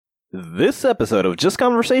This episode of Just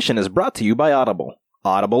Conversation is brought to you by Audible.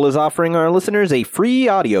 Audible is offering our listeners a free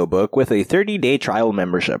audiobook with a 30-day trial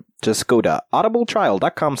membership. Just go to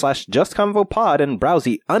audibletrial.com/justconvopod and browse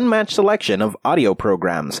the unmatched selection of audio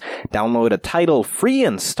programs. Download a title free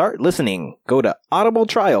and start listening. Go to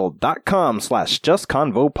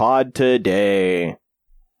audibletrial.com/justconvopod today.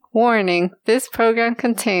 Warning, this program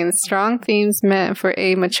contains strong themes meant for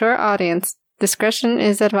a mature audience. Discretion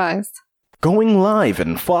is advised. Going live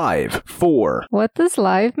in 5, 4... What does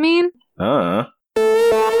live mean?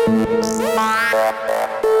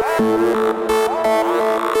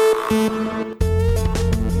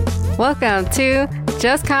 Welcome to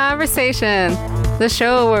Just Conversation, the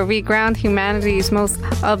show where we ground humanity's most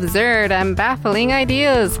absurd and baffling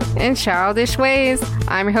ideas in childish ways.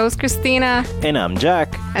 I'm your host, Christina. And I'm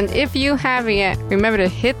Jack. And if you haven't yet, remember to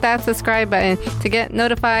hit that subscribe button to get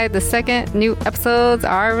notified the second new episodes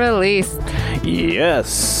are released.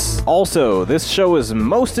 Yes. Also, this show is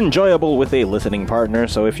most enjoyable with a listening partner,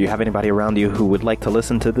 so if you have anybody around you who would like to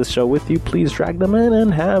listen to this show with you, please drag them in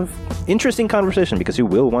and have interesting conversation, because you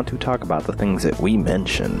will want to talk about the things that we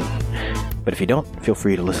mention. But if you don't, feel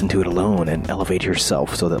free to listen to it alone and elevate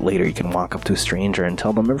yourself so that later you can walk up to a stranger and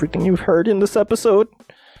tell them everything you've heard in this episode.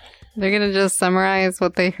 They're going to just summarize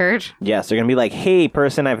what they heard? Yes, they're going to be like, hey,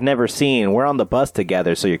 person I've never seen, we're on the bus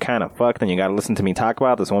together, so you're kind of fucked, and you got to listen to me talk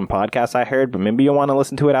about this one podcast I heard, but maybe you'll want to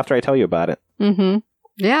listen to it after I tell you about it. Mm-hmm.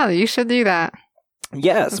 Yeah, you should do that.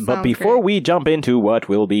 Yes, but before we jump into what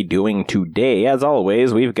we'll be doing today, as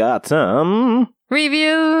always, we've got some...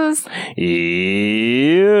 reviews!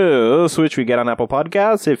 Yes, which we get on Apple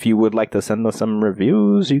Podcasts. If you would like to send us some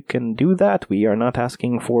reviews, you can do that. We are not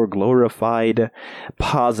asking for glorified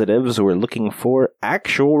positives. We're looking for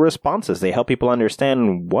actual responses. They help people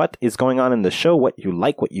understand what is going on in the show, what you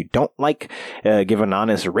like, what you don't like. Give an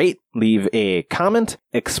honest rate. Leave a comment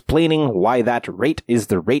explaining why that rate is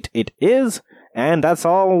the rate it is. And that's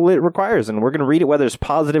all it requires. And we're going to read it whether it's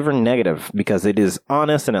positive or negative, because it is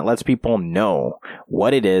honest and it lets people know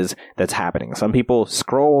what it is that's happening. Some people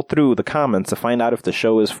scroll through the comments to find out if the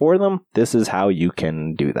show is for them. This is how you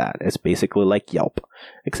can do that. It's basically like Yelp,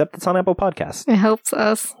 except it's on Apple Podcasts. It helps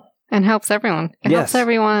us and helps everyone. It helps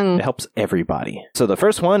everyone. It helps everybody. So the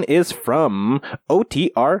first one is from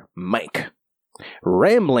OTR Mike.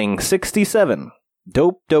 Rambling 67.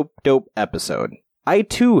 Dope episode. I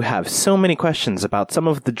too have so many questions about some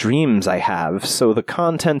of the dreams I have, so the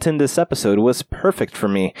content in this episode was perfect for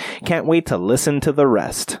me. Can't wait to listen to the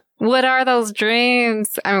rest. What are those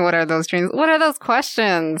dreams? I mean, what are those dreams? What are those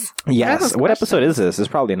questions? Yes, what episode is this? It's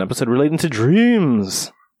probably an episode relating to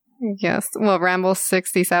dreams. Yes, well, Ramble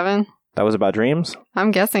 67. That was about dreams?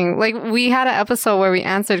 I'm guessing. Like, we had an episode where we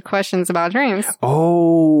answered questions about dreams.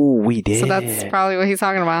 Oh, we did. So that's probably what he's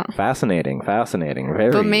talking about. Fascinating.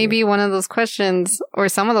 Very. But maybe one of those questions, or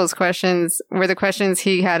some of those questions, were the questions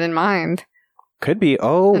he had in mind. Could be.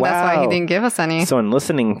 Oh, and wow. That's why he didn't give us any. So in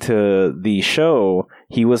listening to the show,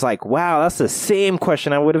 he was like, wow, that's the same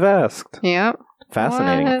question I would have asked. Yep.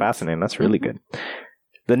 Fascinating. That's really good.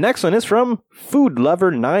 The next one is from Food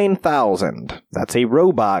Lover 9000. That's a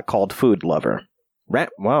robot called Food Lover.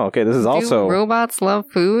 Wow, okay, this is also... Do robots love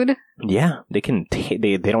food? Yeah, they can.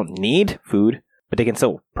 They don't need food, but they can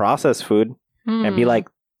still process food and be like,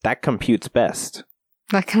 that computes best.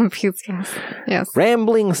 That computes, yes.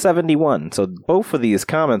 Rambling 71. So both of these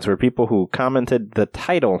comments were people who commented the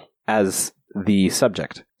title as the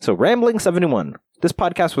subject. So Rambling 71. This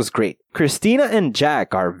podcast was great. Christina and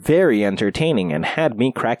Jack are very entertaining and had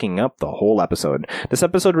me cracking up the whole episode. This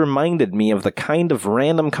episode reminded me of the kind of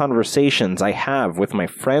random conversations I have with my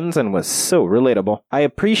friends and was so relatable. I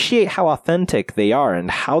appreciate how authentic they are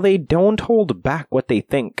and how they don't hold back what they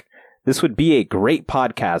think. This would be a great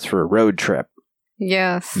podcast for a road trip.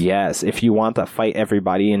 Yes. Yes, if you want to fight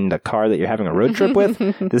everybody in the car that you're having a road trip with,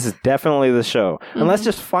 this is definitely the show. And let's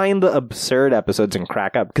just find the absurd episodes and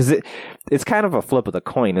crack up, because it's kind of a flip of the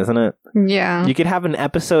coin, isn't it? Yeah. You could have an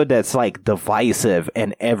episode that's like divisive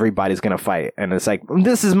and everybody's going to fight. And it's like,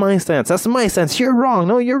 this is my stance. That's my stance. You're wrong.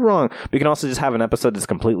 No, you're wrong. But you can also just have an episode that's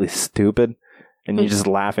completely stupid and you're just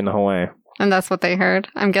laughing the whole way. And that's what they heard,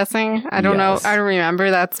 I'm guessing. I don't know. I don't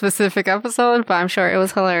remember that specific episode, but I'm sure it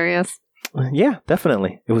was hilarious. Yeah,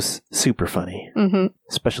 definitely. It was super funny. Mm-hmm.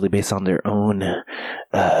 Especially based on their own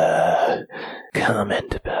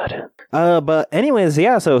comment about it. But anyways,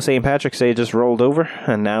 yeah, so St. Patrick's Day just rolled over,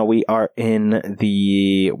 and now we are in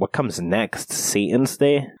the, what comes next? Satan's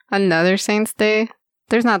Day? Another Saint's Day?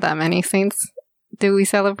 There's not that many saints. Do we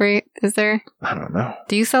celebrate? Is there? I don't know.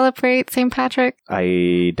 Do you celebrate St. Patrick?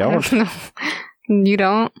 I don't. You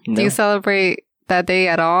don't? No. Do you celebrate that day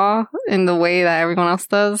at all in the way that everyone else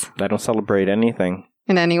does? I don't celebrate anything.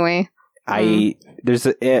 In any way?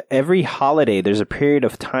 Every holiday, there's a period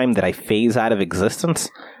of time that I phase out of existence.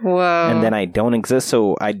 Whoa. And then I don't exist.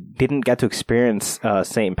 So I didn't get to experience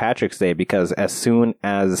St. Patrick's Day because as soon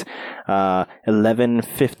as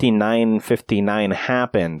 11/59/59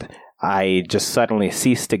 happened, I just suddenly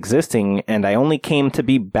ceased existing, and I only came to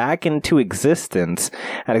be back into existence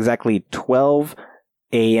at exactly 12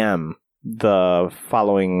 a.m. the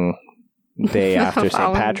following day after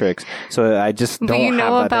St. Patrick's. So I just don't have that. Do you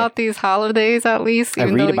know about these holidays at least? I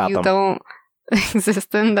read about them. You don't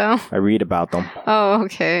exist in them? I read about them. Oh,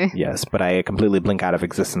 okay. Yes, but I completely blink out of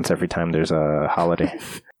existence every time there's a holiday.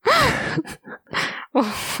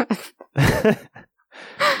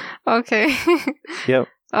 Okay. Yep.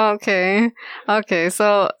 Okay.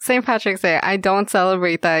 So St. Patrick's Day, I don't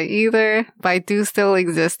celebrate that either, but I do still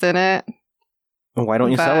exist in it. Why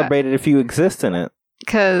don't you celebrate it if you exist in it?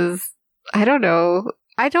 Because, I don't know.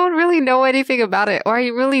 I don't really know anything about it, or I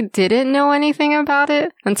really didn't know anything about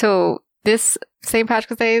it until this St.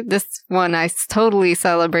 Patrick's Day. This one I totally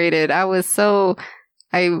celebrated. I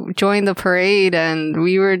joined the parade and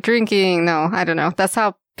we were drinking. No, I don't know. That's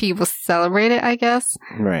how people celebrate it, I guess.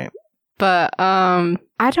 Right. But, I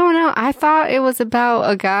don't know. I thought it was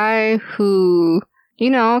about a guy who,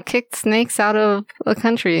 kicked snakes out of a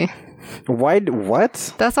country. Why?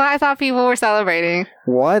 What? That's what I thought people were celebrating.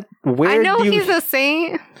 What? I know he's a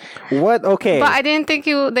saint. What? Okay. But I didn't think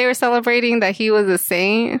they were celebrating that he was a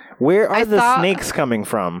saint. Where are the snakes coming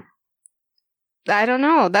from? I don't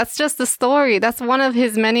know. That's just the story. That's one of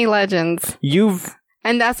his many legends.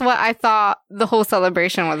 And that's what I thought the whole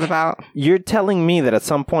celebration was about. You're telling me that at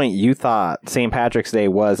some point you thought St. Patrick's Day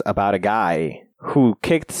was about a guy who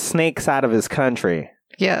kicked snakes out of his country.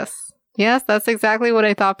 Yes. Yes, that's exactly what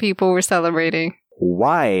I thought people were celebrating.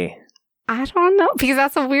 Why? I don't know. Because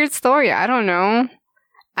that's a weird story. I don't know.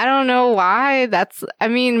 I don't know why.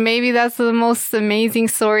 Maybe that's the most amazing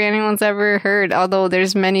story anyone's ever heard. Although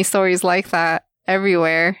there's many stories like that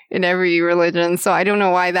everywhere in every religion. So I don't know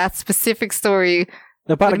why that specific story...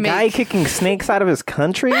 About a guy kicking snakes out of his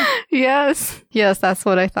country? Yes. Yes, that's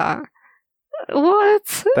what I thought.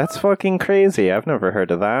 What? That's fucking crazy. I've never heard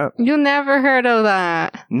of that. You never heard of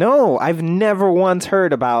that? No, I've never once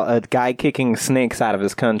heard about a guy kicking snakes out of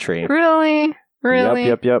his country. Really? Really?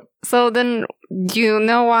 Yep. So then, do you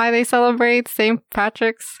know why they celebrate St.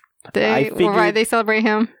 Patrick's Day? Or why they celebrate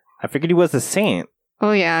him? I figured he was a saint.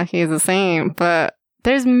 Oh, yeah, he's a saint, but...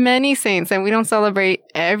 There's many saints, and we don't celebrate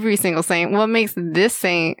every single saint. What makes this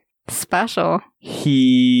saint special?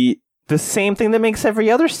 The same thing that makes every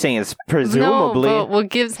other saint, presumably. No, but what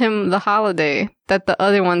gives him the holiday that the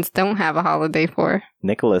other ones don't have a holiday for?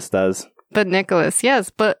 Nicholas does. But Nicholas, yes,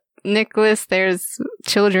 but Nicholas, there's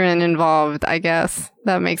children involved, I guess.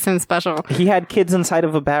 That makes him special. He had kids inside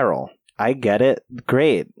of a barrel. I get it.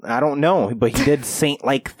 Great. I don't know, but he did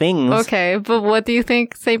saint-like things. Okay, but what do you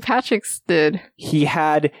think St. Patrick's did? He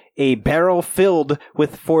had a barrel filled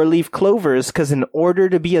with 4-leaf clovers, because in order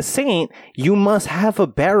to be a saint, you must have a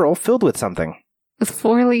barrel filled with something. With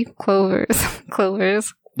 4-leaf clovers.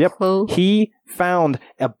 Clovers. Yep. He found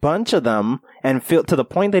a bunch of them and to the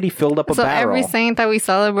point that he filled up a barrel. So every saint that we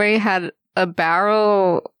celebrate had a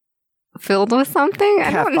barrel filled with something?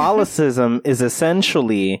 Catholicism is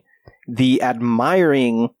essentially... the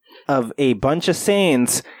admiring of a bunch of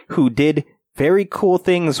saints who did very cool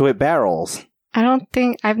things with barrels.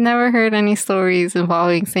 I've never heard any stories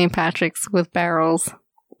involving St. Patrick's with barrels.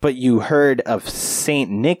 But you heard of St.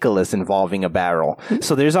 Nicholas involving a barrel.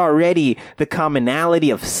 So there's already the commonality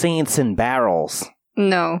of saints and barrels.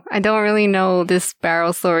 No, I don't really know this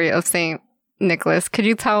barrel story of St. Nicholas. Could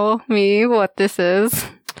you tell me what this is?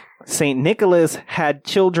 St. Nicholas had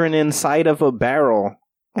children inside of a barrel.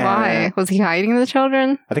 Why? Was he hiding the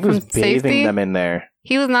children? I think he was bathing them in there.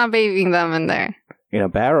 He was not bathing them in there. In a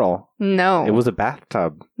barrel? No. It was a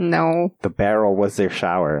bathtub. No. The barrel was their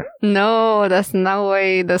shower. No, that's no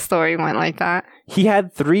way the story went like that. He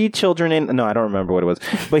had 3 children in... No, I don't remember what it was.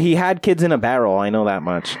 But he had kids in a barrel. I know that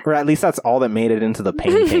much. Or at least that's all that made it into the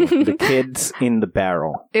painting. The kids in the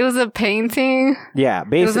barrel. It was a painting? Yeah.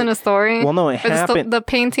 It wasn't a story? Well, no, it happened... The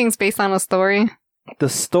painting's based on a story? The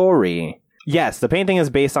story... Yes, the painting is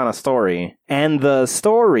based on a story, and the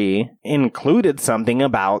story included something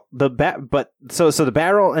about the so the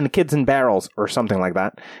barrel and the kids in barrels or something like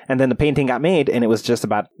that. And then the painting got made, and it was just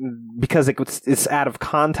about because it's out of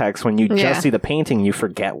context when you just see the painting, you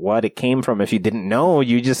forget what it came from. If you didn't know,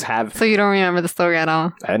 you just have. So you don't remember the story at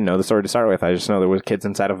all? I didn't know the story to start with. I just know there was kids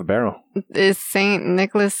inside of a barrel. Is Saint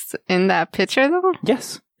Nicholas in that picture though?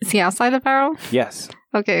 Yes. Is he outside the barrel? Yes.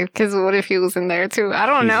 Okay, because what if he was in there too? I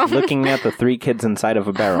don't know. He's looking at the 3 kids inside of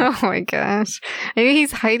a barrel. Oh my gosh. Maybe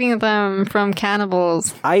he's hiding them from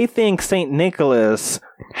cannibals. I think St. Nicholas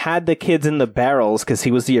had the kids in the barrels because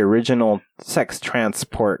he was the original sex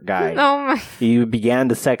transport guy. Oh my. He began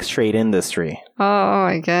the sex trade industry. Oh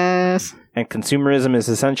my gosh. And consumerism is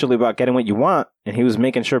essentially about getting what you want, and he was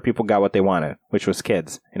making sure people got what they wanted, which was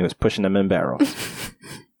kids, and he was pushing them in barrels.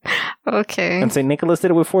 Okay. And St. Nicholas did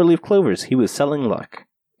it with 4-leaf clovers. He was selling luck.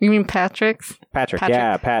 You mean Patrick's? Patrick.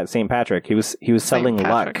 Yeah, St. Patrick. He was selling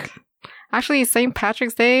luck. Actually, St.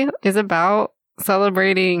 Patrick's Day is about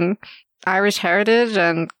celebrating Irish heritage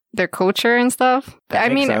and their culture and stuff.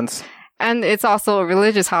 That makes sense. And it's also a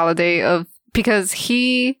religious holiday because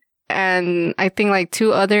he and I think like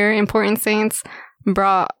 2 other important saints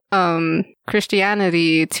brought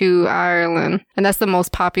Christianity to Ireland, and that's the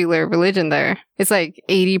most popular religion there. It's like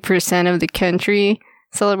 80% of the country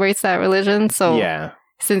celebrates that religion. So yeah.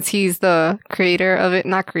 Since he's the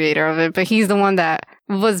not creator of it, but he's the one that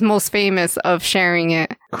was most famous of sharing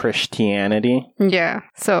it. Christianity? Yeah.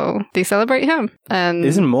 So they celebrate him. And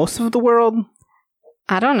isn't most of the world?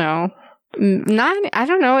 I don't know. I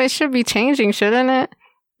don't know. It should be changing, shouldn't it?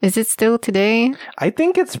 Is it still today? I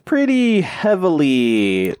think it's pretty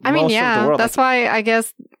heavily. I mean, most yeah. of the world. That's why I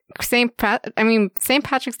guess St.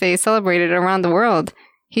 Patrick's Day is celebrated around the world.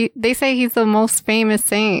 They say he's the most famous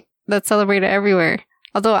saint that's celebrated everywhere.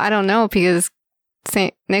 Although I don't know because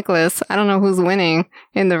St. Nicholas, I don't know who's winning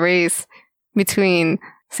in the race between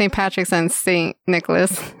St. Patrick's and St.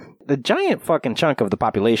 Nicholas. The giant fucking chunk of the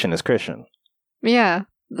population is Christian. Yeah.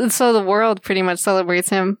 So the world pretty much celebrates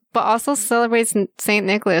him, but also celebrates St.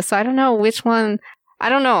 Nicholas. So I don't know which one. I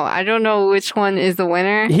don't know which one is the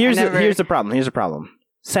winner. Here's the problem.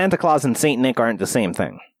 Santa Claus and St. Nick aren't the same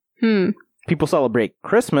thing. People celebrate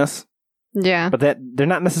Christmas. Yeah. But they're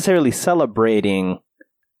not necessarily celebrating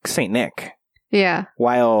St. Nick. Yeah.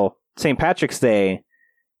 While St. Patrick's Day,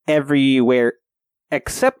 everywhere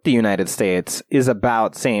except the United States, is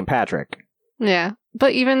about St. Patrick. Yeah.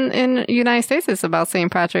 But even in the United States, it's about St.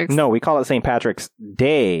 Patrick's. No, we call it St. Patrick's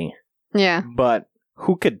Day. Yeah. But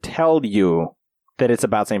who could tell you that it's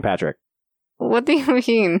about St. Patrick? What do you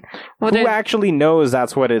mean? Who actually knows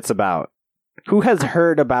that's what it's about? Who has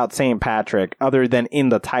heard about St. Patrick other than in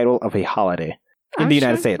the title of a holiday in the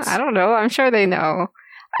United States? I don't know. I'm sure they know.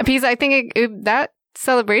 Because I think that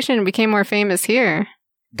celebration became more famous here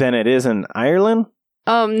than it is in Ireland?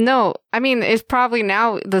 No. I mean, it's probably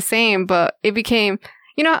now the same, but it became,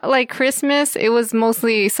 like Christmas, it was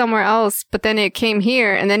mostly somewhere else, but then it came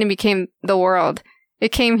here and then it became the world.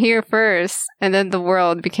 It came here first and then the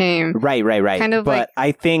world became... Right. Kind of but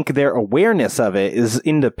I think their awareness of it is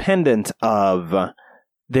independent of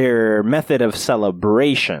their method of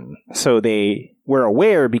celebration. So they were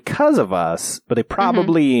aware because of us, but they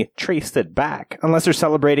probably traced it back. Unless they're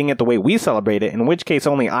celebrating it the way we celebrate it, in which case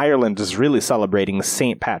only Ireland is really celebrating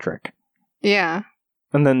St. Patrick. Yeah.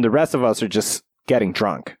 And then the rest of us are just getting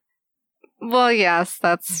drunk. Well, yes,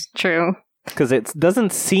 that's true. Because it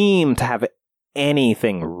doesn't seem to have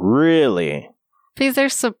anything really. Because they're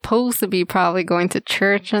supposed to be probably going to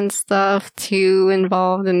church and stuff too,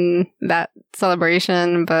 involved in that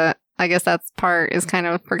celebration, but I guess that part is kind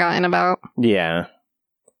of forgotten about. Yeah.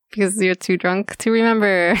 Because you're too drunk to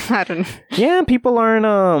remember. I don't know. Yeah, people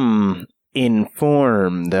aren't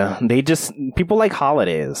informed. People like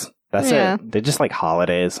holidays. That's it. They just like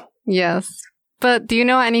holidays. Yes. But do you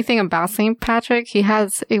know anything about St. Patrick? He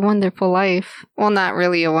has a wonderful life. Well, not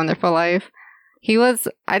really a wonderful life.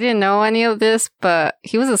 I didn't know any of this, but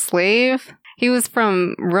he was a slave. He was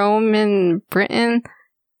from Roman Britain.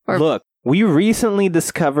 Look, we recently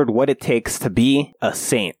discovered what it takes to be a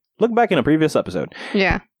saint. Look back in a previous episode.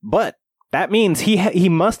 Yeah. But that means he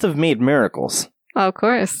must have made miracles. Oh, of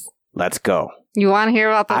course. Let's go. You want to hear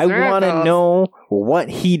about those miracles? I want to know what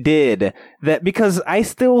he did. Because I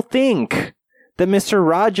still think that Mr.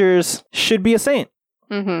 Rogers should be a saint.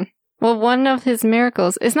 Mm-hmm. Well, one of his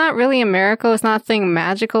miracles, it's not really a miracle, it's nothing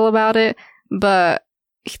magical about it, but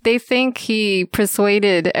they think he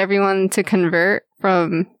persuaded everyone to convert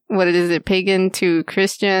from, pagan to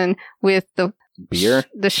Christian with the... Beer?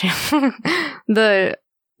 The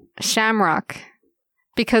shamrock.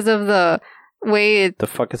 Because of the way The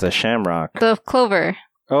fuck is a shamrock? The clover.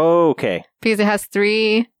 Oh, okay. Because it has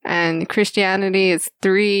 3, and Christianity is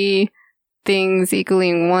 3 things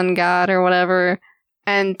equaling one God or whatever.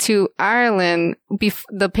 And to Ireland,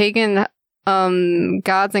 the pagan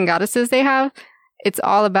gods and goddesses they have, it's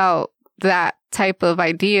all about that type of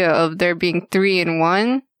idea of there being 3 in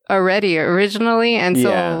 1 already originally. And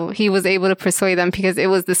so he was able to persuade them because it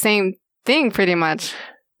was the same thing pretty much.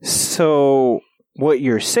 So what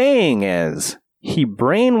you're saying is he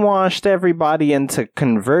brainwashed everybody into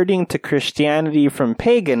converting to Christianity from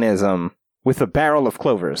paganism with a barrel of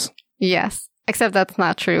clovers. Yes, except that's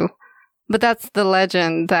not true. But that's the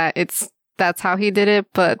legend that that's how he did it,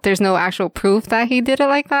 but there's no actual proof that he did it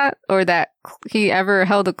like that or that he ever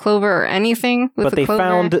held a clover or anything with But they clover.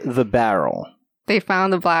 found the barrel. They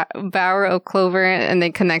found the barrel of clover and they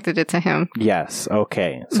connected it to him. Yes,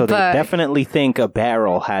 okay. So they definitely think a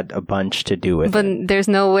barrel had a bunch to do with it. But there's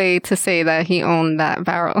no way to say that he owned that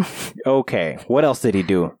barrel. Okay, what else did he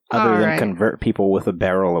do other than convert people with a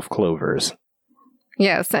barrel of clovers?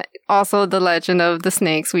 Yes, also the legend of the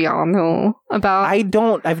snakes we all know about.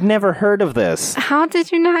 I've never heard of this. How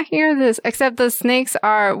did you not hear this? Except the snakes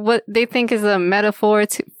are what they think is a metaphor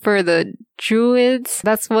for the druids.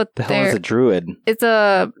 That's what the hell is a druid? It's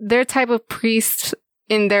their type of priest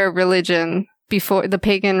in their religion before the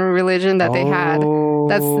pagan religion that they had.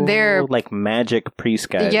 That's their like magic priest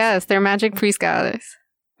guys. Yes, they're magic priest guys.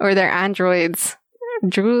 Or they're androids.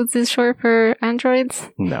 Druids is short for androids?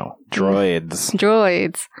 No. Droids.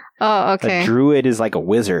 Droids. Oh, okay. A druid is like a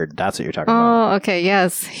wizard. That's what you're talking about. Oh, okay.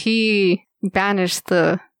 Yes. He banished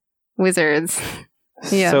the wizards.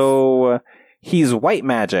 Yes. So he's white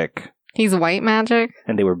magic. He's white magic?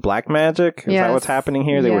 And they were black magic? Is that what's happening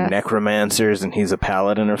here? They were necromancers and he's a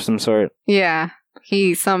paladin of some sort? Yeah.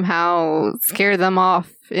 He somehow scared them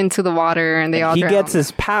off into the water and they all drowned. He gets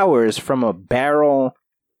his powers from a barrel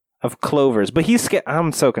of clovers, but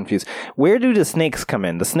I'm so confused. Where do the snakes come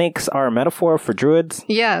in? The snakes are a metaphor for druids?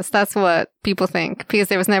 Yes, that's what people think, because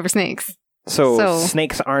there was never snakes. So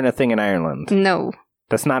snakes aren't a thing in Ireland? No.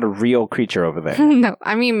 That's not a real creature over there? No.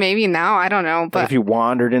 I mean, maybe now, I don't know, but... Like if you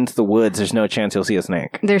wandered into the woods, there's no chance you'll see a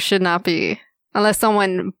snake? There should not be. Unless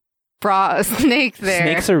someone brought a snake there.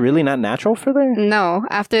 Snakes are really not natural for there? No.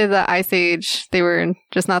 After the Ice Age, they were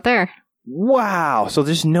just not there. Wow, so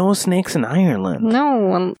there's no snakes in Ireland?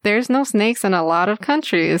 No, there's no snakes in a lot of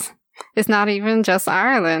countries. It's not even just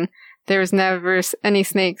Ireland. There's never any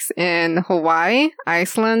snakes in Hawaii,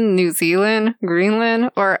 Iceland, New Zealand,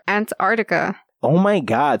 Greenland, or Antarctica. Oh my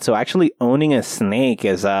god, so actually owning a snake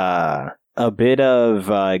is a bit of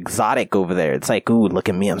exotic over there. It's like, ooh, look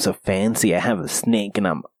at me, I'm so fancy, I have a snake and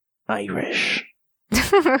I'm Irish.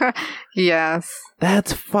 Yes.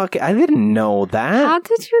 That's I didn't know that. How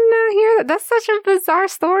did you not hear that? That's such a bizarre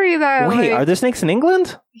story that... Wait, are there snakes in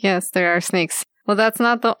England? Yes, there are snakes. Well, that's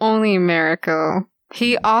not the only miracle.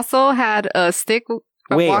 He also had a stick...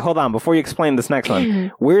 Hold on, before you explain this next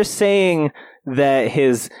one. We're saying that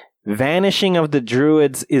his vanishing of the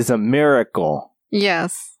druids is a miracle.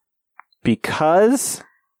 Yes. Because?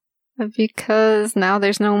 Because now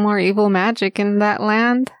there's no more evil magic in that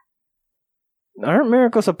land. Aren't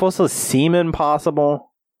miracles supposed to seem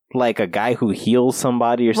impossible? Like a guy who heals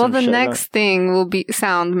somebody or something? Well, the next thing will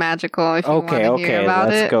sound magical if you want to hear about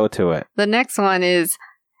it. Let's go to it. The next one is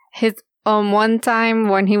his one time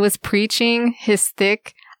when he was preaching, his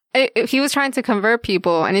stick, he was trying to convert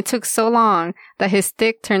people, and it took so long that his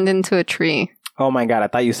stick turned into a tree. Oh my god, I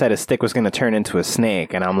thought you said his stick was going to turn into a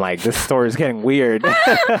snake, and I'm like, this story is getting weird.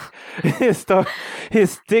 His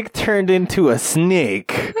stick turned into a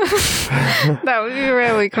snake. That would be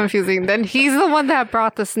really confusing. Then he's the one that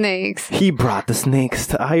brought the snakes. He brought the snakes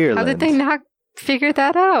to Ireland. How did they not figure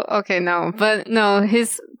that out? Okay, no. But no,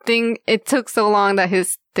 his thing, it took so long that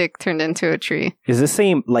his stick turned into a tree. Is this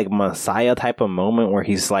same like Messiah type of moment where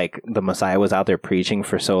he's like, the Messiah was out there preaching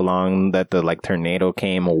for so long that the like tornado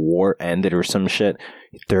came, a war ended or some shit,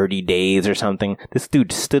 30 days or something? This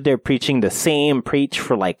dude stood there preaching the same preach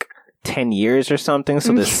for like 10 years or something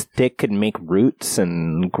so the stick could make roots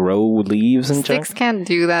and grow leaves and junk? Sticks can't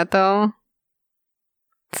do that though.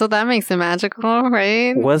 So that makes it magical,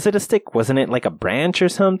 right? Was it a stick? Wasn't it like a branch or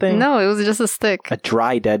something? No, it was just a stick. A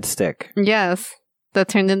dry, dead stick. Yes. That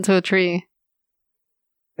turned into a tree.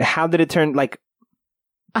 How did it turn, like...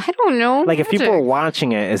 I don't know. Like, if people were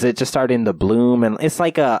watching it, is it just starting to bloom? And it's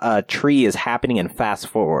like a tree is happening and fast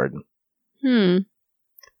forward. I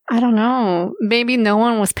don't know. Maybe no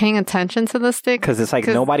one was paying attention to the stick. Because it's like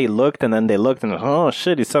nobody looked, and then they looked, and oh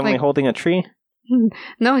shit, he's suddenly holding a tree?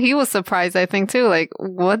 No, he was surprised, I think, too. Like,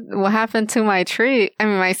 what happened to my tree? I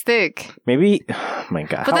mean, my stick. Maybe, oh my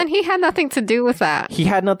god. But then he had nothing to do with that. He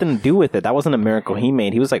had nothing to do with it. That wasn't a miracle he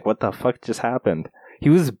made. He was like, what the fuck just happened? He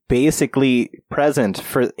was basically present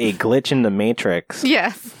for a glitch in the Matrix.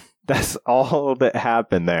 Yes. That's all that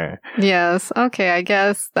happened there. Yes. Okay, I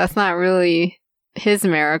guess that's not really his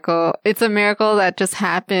miracle. It's a miracle that just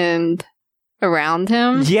happened around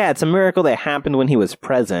him. Yeah, it's a miracle that happened when he was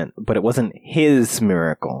present, but it wasn't his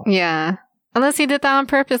miracle. Yeah. Unless he did that on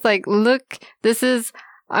purpose. Like, look, this is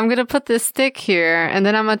I'm going to put this stick here and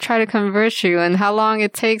then I'm going to try to convert you. And how long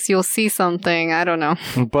it takes, you'll see something. I don't know.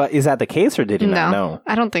 But is that the case or did he not know?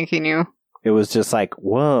 I don't think he knew. It was just like,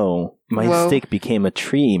 whoa, my stick became a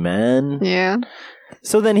tree, man. Yeah.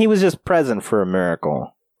 So then he was just present for a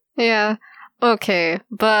miracle. Yeah. Okay.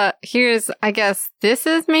 But here's, I guess, this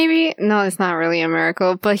is maybe, no, it's not really a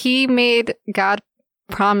miracle, but he made God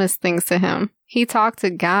promise things to him. He talked to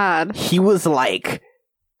God. He was like,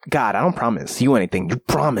 God, I don't promise you anything. You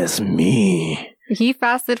promise me. He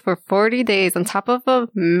fasted for 40 days on top of a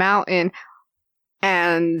mountain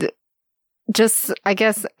and just, I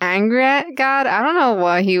guess, angry at God. I don't know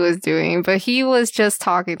what he was doing, but he was just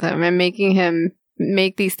talking to him and making him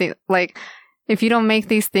make these things. Like, if you don't make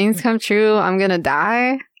these things come true, I'm gonna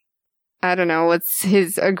die. I don't know what's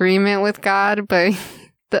his agreement with God, but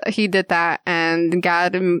he did that. And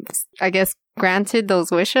God, I guess, granted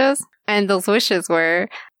those wishes. And those wishes were...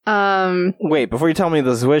 Wait, before you tell me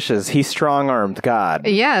those wishes, he strong-armed God.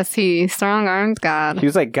 Yes, he strong-armed God. He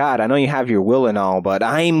was like, God, I know you have your will and all, but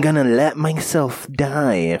I'm gonna let myself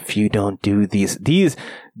die if you don't do these.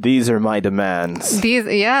 These are my demands.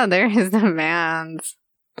 They're his demands.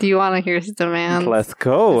 Do you want to hear his demands? Let's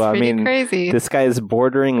go. I mean, crazy. This guy is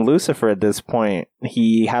bordering Lucifer at this point.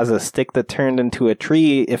 He has a stick that turned into a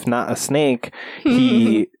tree, if not a snake.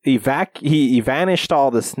 He vanished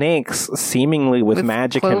all the snakes, seemingly with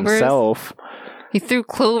magic clovers? Himself. He threw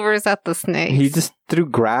clovers at the snakes. He just threw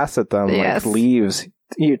grass at them, like leaves.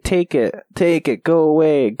 You take it, go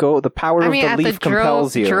away, go. The power of the leaf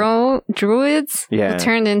compels you. Druids yeah.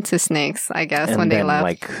 turned into snakes, I guess, and when then, they left.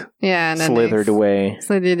 Like, yeah, and then slithered away.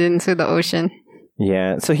 Slithered into the ocean.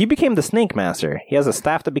 Yeah, so he became the snake master. He has a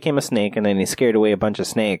staff that became a snake, and then he scared away a bunch of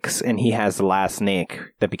snakes, and he has the last snake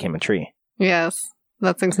that became a tree. Yes,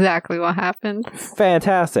 that's exactly what happened.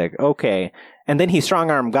 Fantastic. Okay. And then he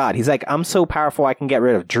strong-armed God. He's like, I'm so powerful I can get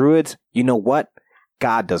rid of druids. You know what?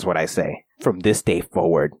 God does what I say. From this day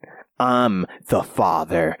forward, I'm the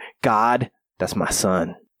Father. God, that's my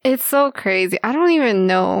son. It's so crazy. I don't even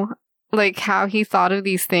know, like, how he thought of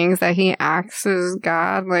these things that he acts as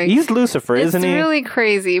God. Like, he's Lucifer, isn't he? It's really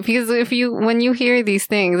crazy because when you hear these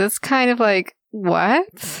things, it's kind of like,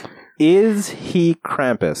 what? Is he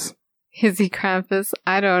Krampus? Is he Krampus?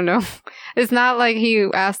 I don't know. It's not like he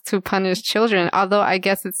asked to punish children, although I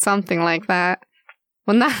guess it's something like that.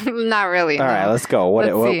 Well, not really. All right, let's go. What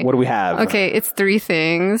do we have? Okay, it's 3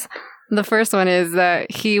 things. The first one is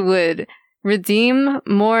that he would redeem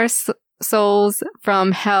more souls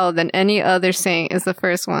from hell than any other saint is the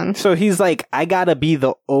first one. So he's like, I gotta be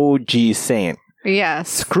the OG saint. Yes.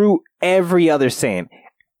 Screw every other saint.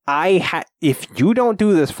 If you don't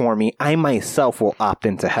do this for me, I myself will opt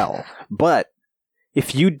into hell. But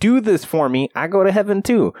if you do this for me, I go to heaven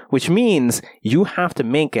too, which means you have to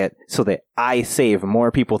make it so that I save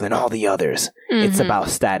more people than all the others. Mm-hmm. It's about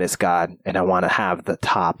status, God, and I want to have the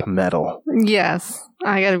top medal. Yes,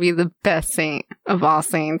 I gotta be the best saint of all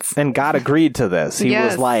saints. And God agreed to this. He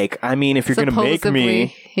was like, I mean, if you're going to make me...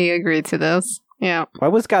 He agreed to this. Yeah. Why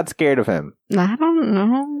was God scared of him? I don't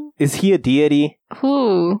know. Is he a deity?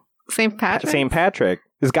 Who? St. Patrick? St. Patrick.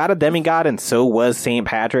 Is God a demigod, and so was St.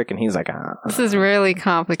 Patrick, and he's like, This is really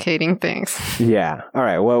complicating things. Yeah. All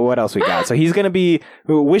right, well, what else we got? So he's going to be,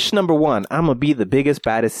 wish number 1, I'm going to be the biggest,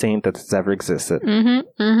 baddest saint that's ever existed.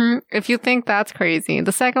 Mm-hmm, mm-hmm. If you think that's crazy.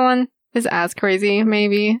 The second one is as crazy,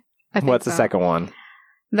 maybe. What's the second one?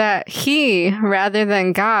 That he, rather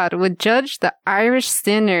than God, would judge the Irish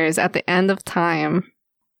sinners at the end of time.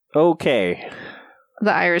 Okay.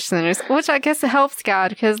 The Irish sinners, which I guess helps God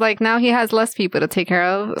because, like, now he has less people to take care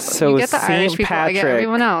of. So you get the Irish people, I get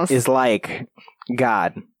everyone else. Is like,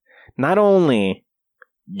 God, not only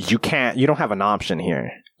you don't have an option here.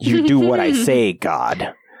 You do what I say,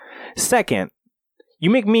 God. Second, you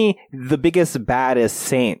make me the biggest, baddest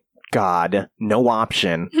saint, God. No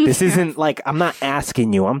option. This isn't like, I'm not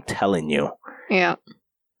asking you, I'm telling you. Yeah.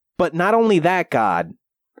 But not only that, God,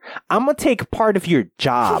 I'm going to take part of your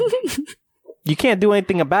job. You can't do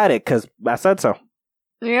anything about it because I said so.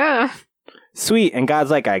 Yeah. Sweet. And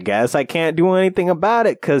God's like, I guess I can't do anything about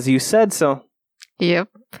it because you said so. Yep.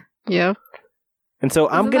 And so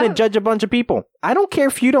I'm going to judge a bunch of people. I don't care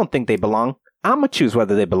if you don't think they belong. I'm going to choose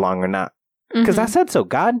whether they belong or not. Because I said so,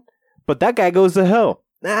 God. But that guy goes to hell.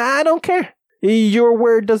 I don't care. Your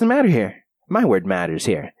word doesn't matter here. My word matters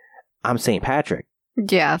here. I'm St. Patrick.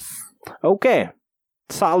 Yes. Okay.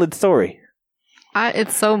 Solid story.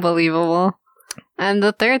 It's so believable. And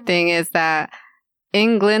the third thing is that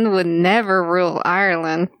England would never rule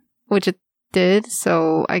Ireland, which it did.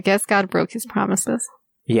 So I guess God broke his promises.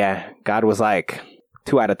 Yeah. God was like,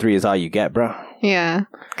 2 out of 3 is all you get, bro. Yeah,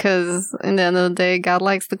 because in the end of the day, God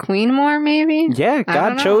likes the queen more, maybe? Yeah,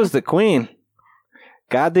 God chose the queen.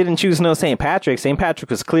 God didn't choose no St. Patrick. St. Patrick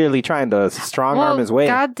was clearly trying to strong-arm his way.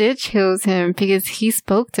 God did choose him because he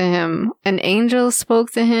spoke to him. An angel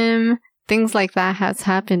spoke to him. Things like that has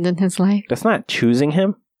happened in his life. That's not choosing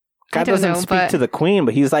him. God doesn't speak to the queen,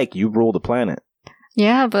 but he's like, you rule the planet.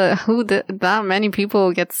 Yeah, but that many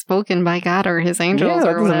people get spoken by God or his angels or whatever.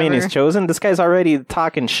 Yeah, that doesn't mean he's chosen. This guy's already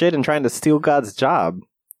talking shit and trying to steal God's job.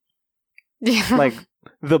 Yeah. Like,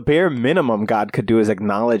 the bare minimum God could do is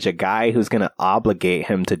acknowledge a guy who's going to obligate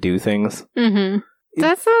him to do things. Mm-hmm.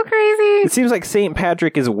 That's so crazy. It seems like St.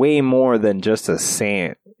 Patrick is way more than just a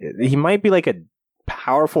saint. He might be like a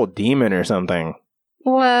powerful demon or something.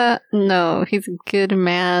 Well, no, he's a good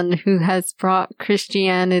man who has brought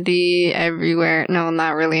Christianity everywhere. No,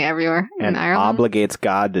 not really everywhere. And obligates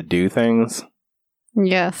God to do things.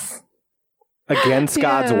 Yes. Against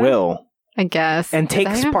God's will. I guess. And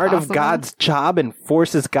takes part of God's job and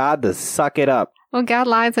forces God to suck it up. Well, God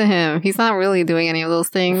lied to him. He's not really doing any of those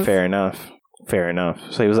things. Fair enough.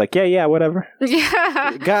 So he was like, yeah, whatever.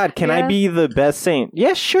 Yeah. God, can I be the best saint?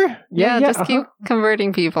 Yeah, sure. Yeah, just keep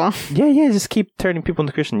converting people. Yeah, just keep turning people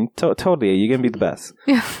into Christian. Totally, you're going to be the best.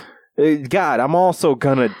 Yeah. God, I'm also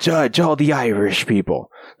going to judge all the Irish people.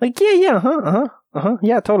 Like, yeah,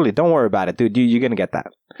 totally. Don't worry about it, dude. You're going to get that.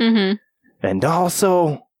 Mm-hmm. And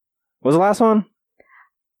also, what was the last one?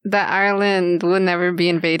 That Ireland would never be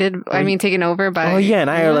invaded. I mean, taken over by... Oh, yeah, and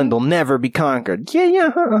Ireland will never be conquered. Yeah,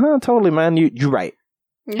 totally, man. You're right.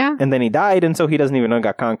 Yeah. And then he died, and so he doesn't even know it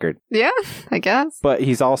got conquered. Yeah, I guess. But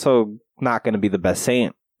he's also not going to be the best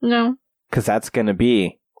saint. No. Because that's going to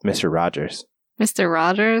be Mr. Rogers. Mr.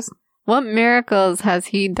 Rogers? What miracles has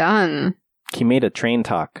he done? He made a train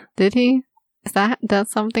talk. Did he? Is that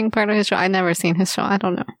something part of his show? I've never seen his show. I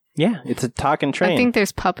don't know. Yeah, it's a talking train. I think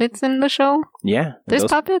there's puppets in the show. Yeah. There's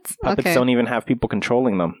puppets? Puppets don't even have people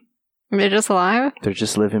controlling them. They're just alive? They're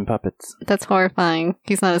just living puppets. That's horrifying.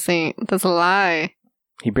 He's not a saint. That's a lie.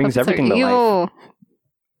 He brings everything to life.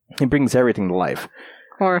 He brings everything to life.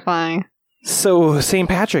 Horrifying. So, St.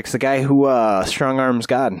 Patrick's the guy who strong arms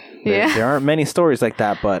God. There aren't many stories like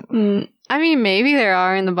that, but... I mean, maybe there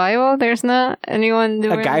are in the Bible. There's not anyone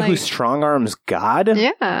doing a guy who strong arms God?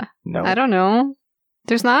 Yeah. No. I don't know.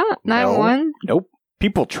 There's not? Not one? Nope.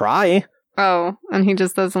 People try. Oh, and he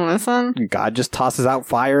just doesn't listen? God just tosses out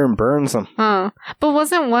fire and burns them. Huh. But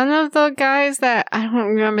wasn't one of the guys that... I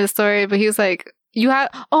don't remember the story, but he was like...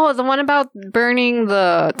 the one about burning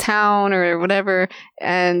the town or whatever,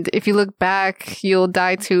 and if you look back, you'll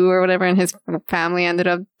die too or whatever, and his family ended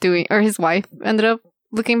up doing... Or his wife ended up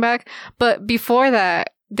looking back. But before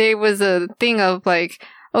that, there was a thing of like,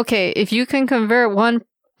 okay, if you can convert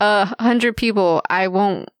 100 people, I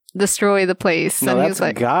won't destroy the place. No, and that's he was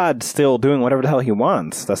like, God still doing whatever the hell he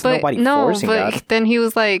wants. That's nobody forcing God. Then he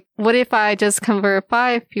was like, what if I just convert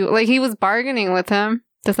 5 people? Like, he was bargaining with him.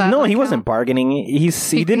 Does that he wasn't bargaining. He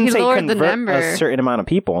didn't say convert a certain amount of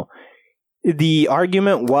people. The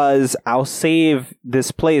argument was, I'll save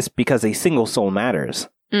this place because a single soul matters.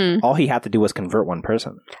 All he had to do was convert one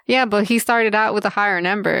person. Yeah, but he started out with a higher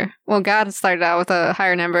number. Well, God started out with a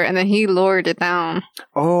higher number, and then he lowered it down.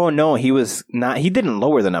 Oh, no, he didn't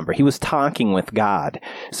lower the number. He was talking with God.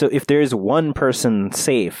 So if there's one person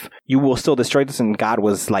safe, you will still destroy this, and God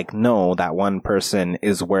was like, no, that one person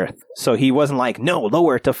is worth. So he wasn't like, no,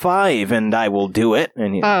 lower it to 5, and I will do it.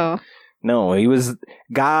 And no, he was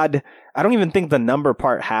God. I don't even think the number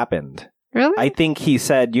part happened. Really? I think he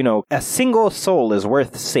said, a single soul is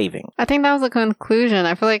worth saving. I think that was the conclusion.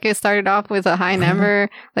 I feel like it started off with a high number.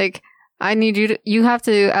 Like, I need you have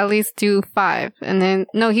to at least do 5. And then,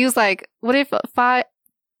 no, he was like, what if 5,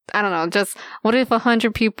 I don't know, just, what if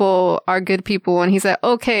 100 people are good people? And he said,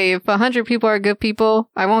 okay, if 100 people are good people,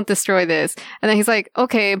 I won't destroy this. And then he's like,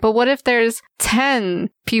 okay, but what if there's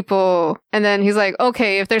 10 people? And then he's like,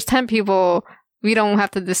 okay, if there's 10 people, we don't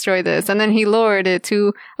have to destroy this. And then he lowered it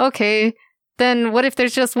to, okay, then what if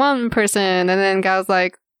there's just one person? And then God's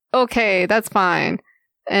like, okay, that's fine.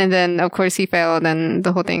 And then, of course, he failed and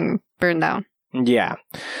the whole thing burned down. Yeah.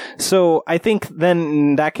 So I think then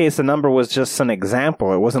in that case, the number was just an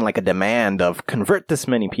example. It wasn't like a demand of convert this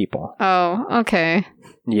many people. Oh, okay.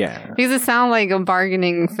 Yeah. Because it sounds like a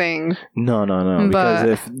bargaining thing. No. Because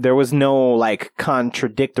if there was no like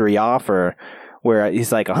contradictory offer, where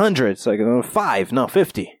he's like 100, it's like 5, no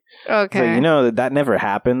 50. Okay. So that never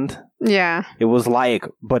happened. Yeah. It was like,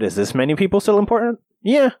 but is this many people still important?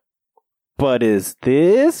 Yeah. But is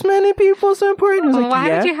this many people so important? Why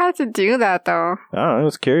did you have to do that though? Oh, I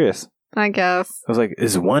was curious. I guess. I was like,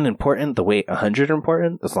 is 1 important the way 100 are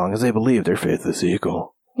important? As long as they believe their faith is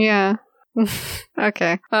equal. Yeah.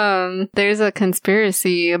 Okay. There's a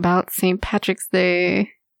conspiracy about St. Patrick's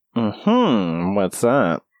Day. What's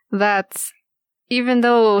that? That's even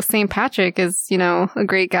though St. Patrick is, a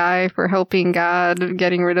great guy for helping God,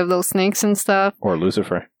 getting rid of those snakes and stuff. Or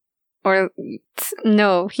Lucifer. Or,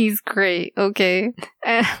 no, he's great, okay?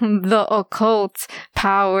 And the occult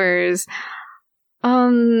powers,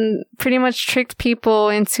 pretty much tricked people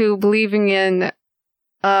into believing in,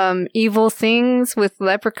 evil things with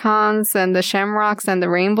leprechauns and the shamrocks and the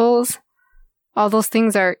rainbows. All those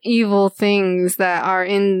things are evil things that are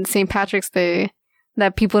in St. Patrick's Day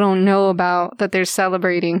that people don't know about, that they're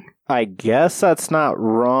celebrating. I guess that's not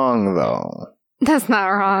wrong, though. That's not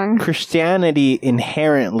wrong. Christianity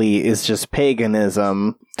inherently is just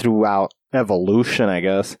paganism throughout evolution, I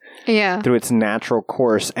guess. Yeah. Through its natural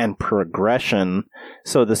course and progression.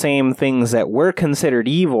 So the same things that were considered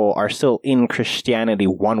evil are still in Christianity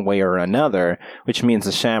one way or another, which means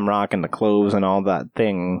the shamrock and the cloves and all that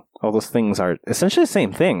thing. All those things are essentially the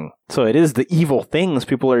same thing. So it is the evil things.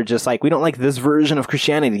 People are just like, we don't like this version of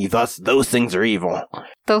Christianity, thus those things are evil.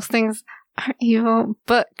 Those things are evil,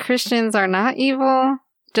 but Christians are not evil?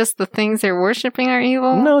 Just the things they're worshiping are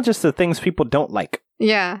evil? No, just the things people don't like.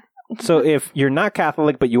 Yeah. So if you're not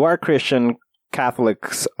Catholic, but you are Christian,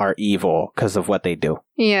 Catholics are evil because of what they do.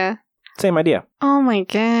 Yeah. Same idea. Oh my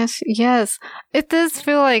gosh. Yes. It does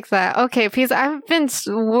feel like that. Okay, because I've been,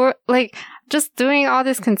 just doing all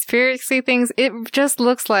these conspiracy things, it just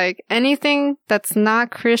looks like anything that's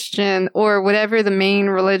not Christian or whatever the main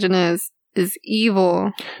religion is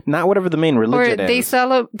evil. Not whatever the main religion is. Or they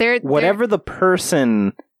celebrate... Whatever the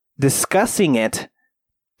person discussing it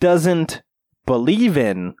doesn't believe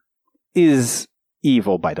in is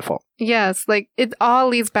evil by default. Yes, it all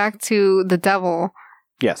leads back to the devil.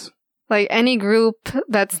 Yes. Any group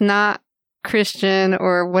that's not Christian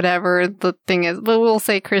or whatever the thing is, but we'll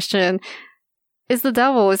say Christian, is the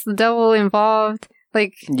devil. Is the devil involved?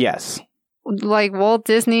 Yes. Walt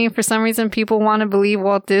Disney, for some reason people want to believe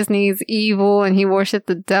Walt Disney's evil and he worshipped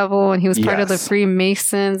the devil and he was part of the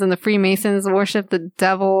Freemasons and the Freemasons worship the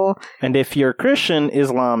devil. And if you're Christian,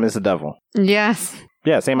 Islam is the devil. Yes.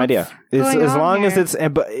 Yeah, same idea. As long as it's,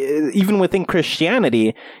 even within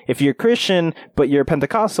Christianity, if you're Christian, but you're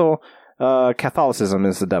Pentecostal, Catholicism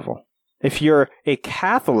is the devil. If you're a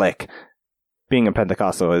Catholic, being a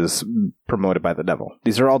Pentecostal is promoted by the devil.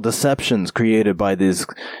 These are all deceptions created by these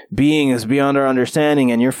beings beyond our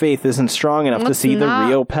understanding, and your faith isn't strong enough to see the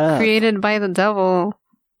real path. Created by the devil.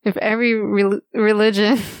 If every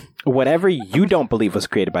religion... Whatever you don't believe was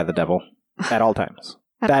created by the devil at all times.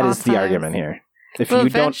 That is the argument here.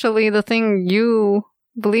 Eventually, the thing you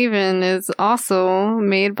believe in is also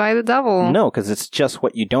made by the devil. No, because it's just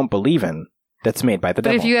what you don't believe in that's made by the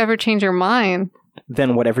devil. But if you ever change your mind...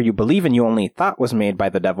 Then whatever you believe in, you only thought was made by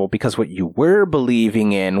the devil because what you were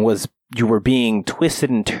believing in was you were being twisted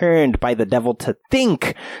and turned by the devil to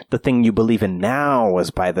think the thing you believe in now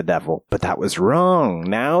was by the devil. But that was wrong.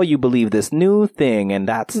 Now you believe this new thing, and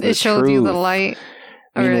that's the truth. It showed you the light.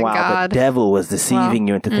 Meanwhile, God. the devil was deceiving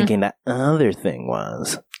you into thinking that other thing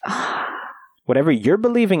was. Whatever you're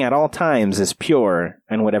believing at all times is pure,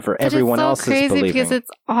 and whatever everyone else is believing. It's so crazy because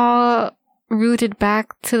it's all rooted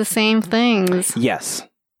back to the same things. Yes.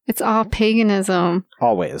 It's all paganism.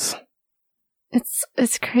 Always.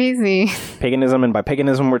 It's crazy. Paganism, and by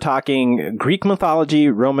paganism we're talking Greek mythology,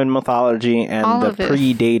 Roman mythology, and all the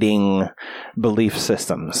predating belief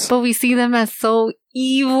systems. But we see them as so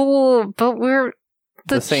evil, but we're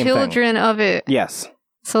the children of it. Yes.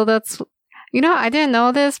 So that's... I didn't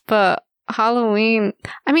know this, but Halloween...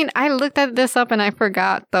 I looked at this up and I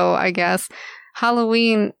forgot, though, I guess.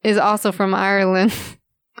 Halloween is also from Ireland.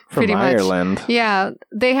 From Ireland? Much. Yeah.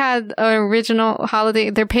 They had an original holiday,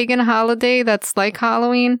 their pagan holiday that's like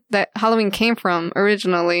Halloween, that Halloween came from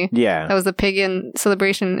originally. Yeah. That was a pagan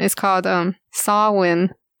celebration. It's called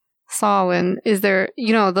Samhain. Samhain is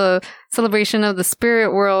the celebration of the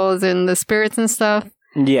spirit worlds and the spirits and stuff.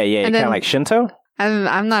 Yeah. Kind of like Shinto?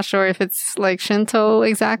 I'm not sure if it's like Shinto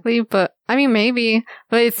exactly, but maybe.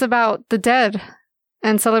 But it's about the dead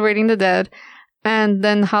and celebrating the dead. And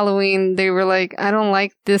then Halloween, they were like, I don't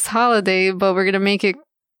like this holiday, but we're going to make it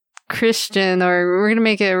Christian or we're going to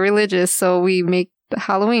make it religious. So we make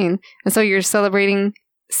Halloween. And so you're celebrating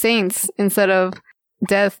saints instead of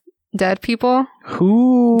dead people.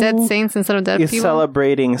 Who? Dead saints instead of dead people. Is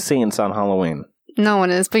celebrating saints on Halloween? No one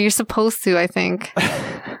is, but you're supposed to, I think.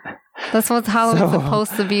 That's what Halloween's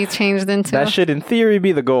supposed to be changed into. That should, in theory,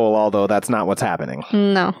 be the goal, although that's not what's happening.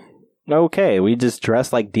 No. Okay, we just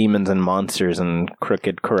dress like demons and monsters and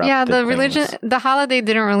crooked, corrupt. Yeah, the religion, the holiday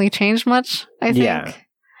didn't really change much, I think. Yeah.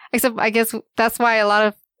 Except, I guess that's why a lot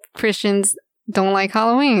of Christians don't like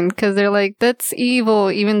Halloween, because they're like, that's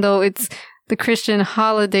evil, even though it's the Christian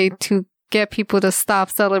holiday to get people to stop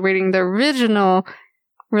celebrating the original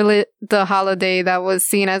the holiday that was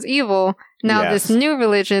seen as evil. Now Yes. this new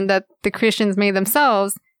religion that the Christians made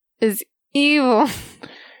themselves is evil.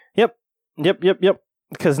 Yep.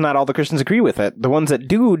 Because not all the Christians agree with it. The ones that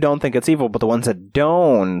do don't think it's evil, but the ones that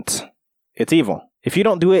don't, it's evil. If you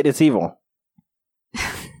don't do it, it's evil.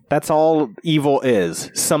 That's all evil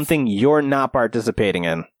is. Something you're not participating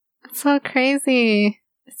in. So crazy.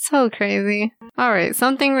 It's so crazy. All right.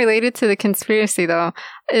 Something related to the conspiracy, though,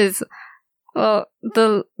 is, well,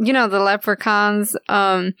 the leprechauns,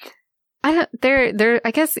 they're,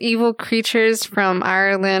 I guess, evil creatures from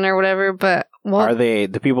Ireland or whatever, but, well, Are they,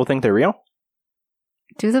 do people think they're real?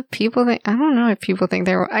 do the people think, I don't know if people think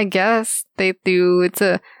they're, I guess they do.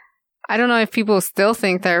 I don't know if people still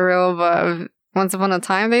think they're real, but once upon a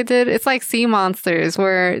time they did. It's like sea monsters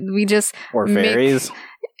where we just Or fairies?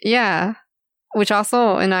 yeah. Which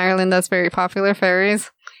also in Ireland, that's very popular,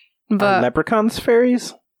 fairies. But Are leprechauns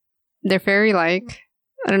fairies? they're fairy-like.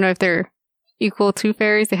 I don't know if they're equal to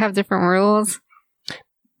fairies. They have different rules.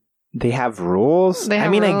 They have rules? They have I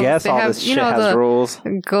mean, rules. I guess They all have, this you shit know, has the- rules.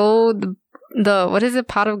 Gold, what is it?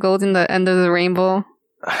 Pot of gold in the end of the rainbow.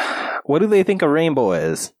 What do they think a rainbow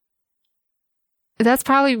is? That's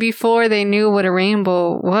probably before they knew what a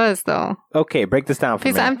rainbow was, though. Okay, break this down for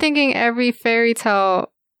me. Because I'm thinking every fairy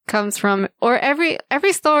tale comes from, or every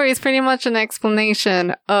story is pretty much an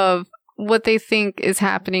explanation of what they think is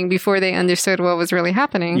happening before they understood what was really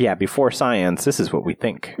happening. Yeah, before science, this is what we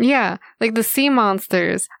think. Yeah, like the sea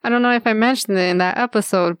monsters. I don't know if I mentioned it in that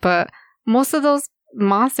episode, but most of those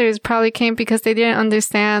monsters probably came because they didn't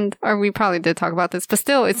understand, or we probably did talk about this, but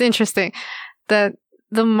still, it's interesting that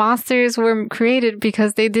the monsters were created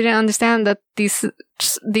because they didn't understand that these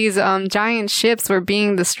giant ships were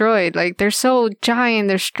being destroyed. Like, they're so giant,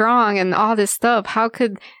 they're strong, and all this stuff. How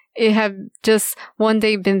could it have just one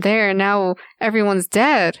day been there and now everyone's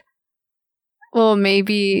dead? Well,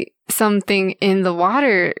 maybe something in the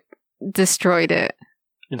water destroyed it.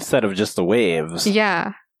 Instead of just the waves.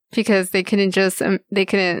 Yeah, because they didn't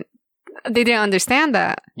understand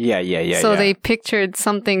that. Yeah. So they pictured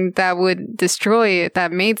something that would destroy it,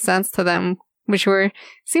 that made sense to them, which were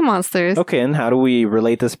sea monsters. Okay, and how do we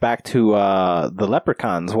relate this back to the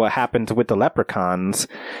leprechauns? What happened with the leprechauns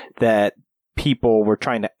that people were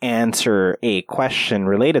trying to answer a question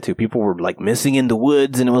related to? People were like missing in the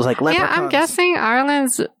woods, and it was like leprechauns. Yeah, I'm guessing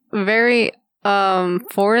Ireland's very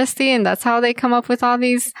foresty, and that's how they come up with all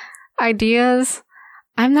these ideas.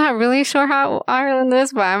 I'm not really sure how Ireland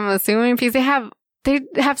is, but I'm assuming because they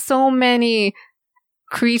have so many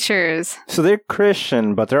creatures. So they're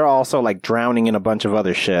Christian, but they're also like drowning in a bunch of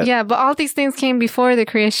other shit. Yeah, but all these things came before the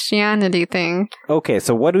Christianity thing. Okay,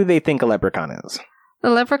 so what do they think a leprechaun is? The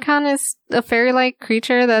leprechaun is a fairy-like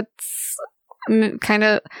creature that's kind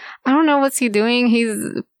of, I don't know what's he doing. He's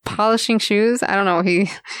polishing shoes. I don't know.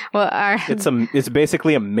 It's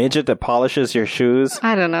basically a midget that polishes your shoes.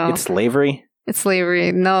 I don't know. It's slavery. It's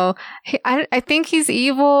slavery. No, I think he's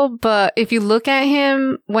evil, but if you look at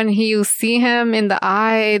him, when you see him in the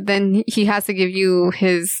eye, then he has to give you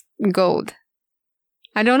his gold.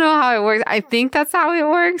 I don't know how it works. I think that's how it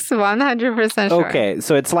works, but I'm not 100% sure. Okay,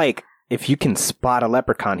 so it's like, if you can spot a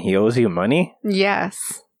leprechaun, he owes you money?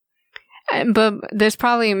 Yes. But there's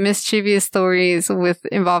probably mischievous stories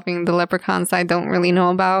involving the leprechauns I don't really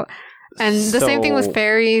know about. And the same thing with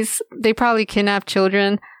fairies. They probably kidnap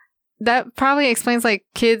children. That probably explains like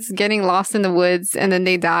kids getting lost in the woods and then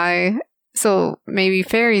they die. So maybe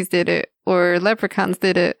fairies did it or leprechauns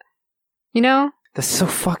did it. You know? That's so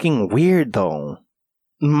fucking weird though.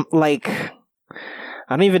 Like, I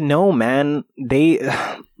don't even know, man.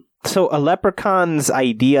 So a leprechaun's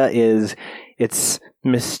idea is it's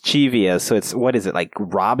mischievous. So it's, what is it, like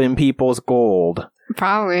robbing people's gold?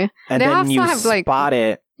 Probably. And they then also you have, spot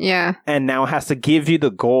it. Yeah. And now has to give you the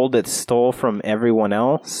gold it stole from everyone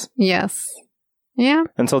else. Yes. Yeah.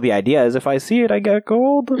 And so the idea is if I see it, I get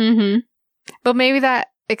gold. Mm-hmm. But maybe that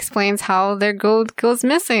explains how their gold goes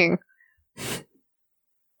missing.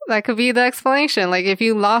 That could be the explanation. Like if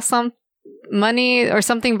you lost some money or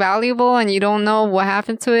something valuable and you don't know what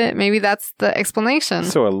happened to it, maybe that's the explanation.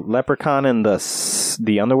 So a leprechaun and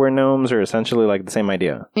the underwear gnomes are essentially like the same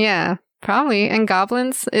idea. Yeah. Probably. And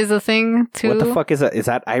goblins is a thing too. What the fuck is that? Is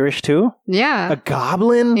that Irish too? Yeah. A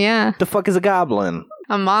goblin? Yeah. The fuck is a goblin?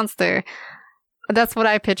 A monster. That's what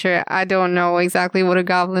I picture. I don't know exactly what a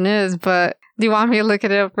goblin is, but Do you want me to look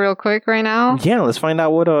it up real quick right now? Yeah, let's find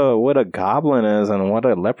out what a goblin is and what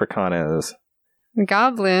a leprechaun is.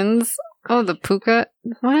 Goblins. Oh, the puka.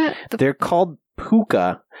 What? They're called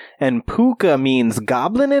puka, and puka means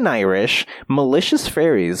goblin in Irish, malicious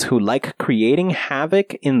fairies who like creating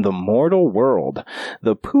havoc in the mortal world.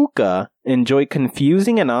 The puka enjoy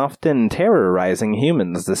confusing and often terrorizing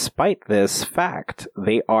humans. Despite this fact,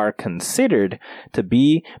 they are considered to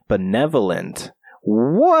be benevolent.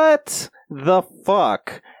 What the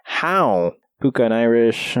fuck? How? Puka in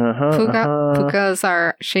Irish. Pukas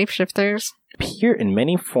are shapeshifters. Appear in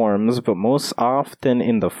many forms, but most often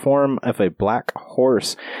in the form of a black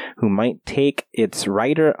horse who might take its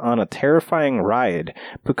rider on a terrifying ride.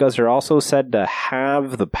 Pukas are also said to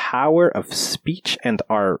have the power of speech and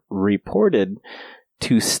are reported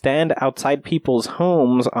to stand outside people's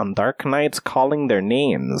homes on dark nights calling their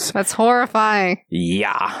names. That's horrifying.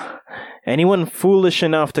 Yeah. Anyone foolish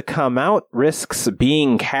enough to come out risks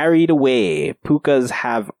being carried away. Pukas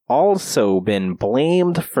have also been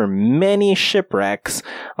blamed for many shipwrecks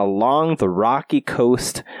along the rocky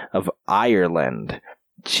coast of Ireland.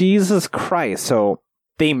 Jesus Christ. So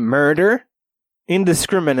they murder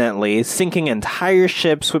indiscriminately, sinking entire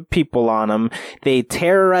ships with people on them. They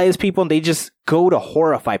terrorize people, and they just go to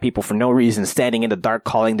horrify people for no reason, standing in the dark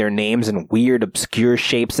calling their names in weird, obscure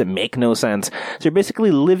shapes that make no sense. So they're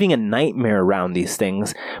basically living a nightmare around these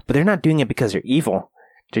things, but they're not doing it because they're evil.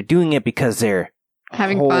 They're doing it because they're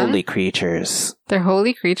having holy fun? Creatures. They're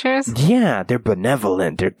holy creatures? Yeah, they're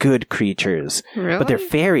benevolent. They're good creatures. Really? But they're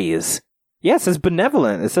fairies. Yes, it's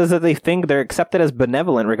benevolent. It says that they think they're accepted as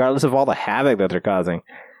benevolent regardless of all the havoc that they're causing.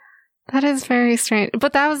 That is very strange.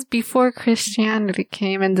 But that was before Christianity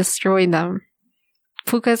came and destroyed them.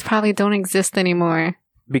 Pukas probably don't exist anymore.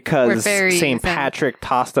 Because St. Patrick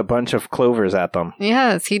tossed a bunch of clovers at them.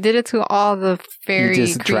 Yes, he did it to all the fairy creatures.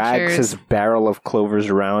 He just drags his barrel of clovers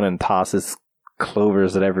around and tosses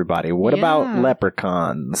clovers at everybody. What about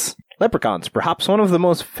leprechauns? Leprechauns, perhaps one of the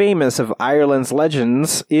most famous of Ireland's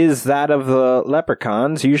legends, is that of the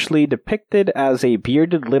leprechauns, usually depicted as a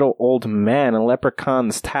bearded little old man. A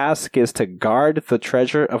leprechaun's task is to guard the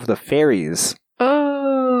treasure of the fairies.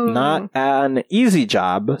 Oh. Not an easy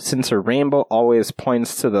job, since a rainbow always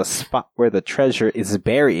points to the spot where the treasure is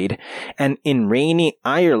buried, and in rainy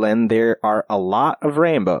Ireland there are a lot of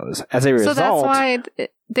rainbows. As a result... So that's why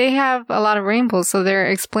they have a lot of rainbows, so they're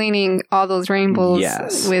explaining all those rainbows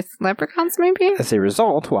with leprechauns, maybe? As a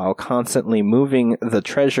result, while constantly moving the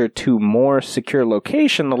treasure to more secure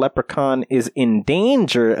location, the leprechaun is in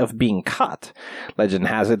danger of being caught. Legend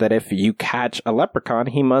has it that if you catch a leprechaun,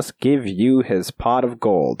 he must give you his pot of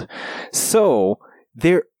gold. So,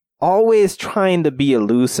 they're always trying to be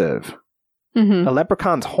elusive. Mm-hmm. A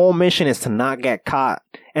leprechaun's whole mission is to not get caught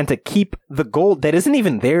and to keep the gold that isn't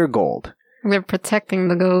even their gold. They're protecting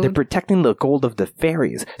the gold. They're protecting the gold of the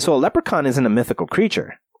fairies. So a leprechaun isn't a mythical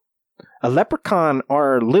creature. A leprechaun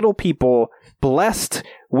are little people blessed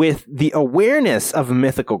with the awareness of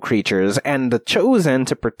mythical creatures and the chosen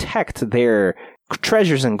to protect their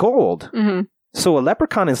treasures and gold. Mm-hmm. So a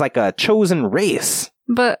leprechaun is like a chosen race.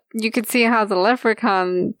 But you could see how the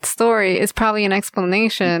leprechaun story is probably an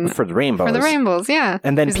explanation for the rainbows. For the rainbows, yeah.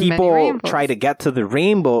 And then people try to get to the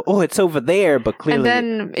rainbow. Oh, it's over there, but clearly and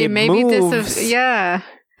then it maybe moves. Yeah.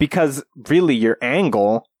 Because really your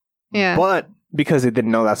angle. Yeah. But because they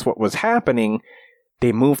didn't know that's what was happening,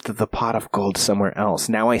 they moved the pot of gold somewhere else.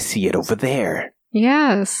 Now I see it over there.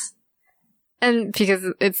 Yes. And because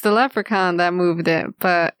it's the leprechaun that moved it,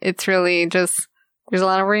 but it's really just... There's a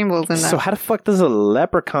lot of rainbows in that. So how the fuck does a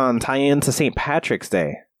leprechaun tie into St. Patrick's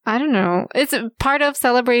Day? I don't know. It's part of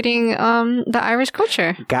celebrating the Irish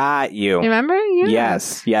culture. Got you. Remember? Yeah.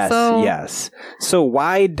 Yes. So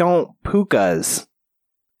why don't pukas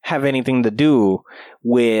have anything to do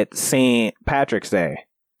with St. Patrick's Day?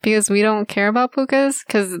 Because we don't care about pukas?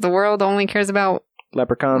 Because the world only cares about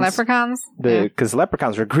leprechauns? Yeah. Because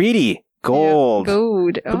leprechauns are greedy. Gold. Yeah,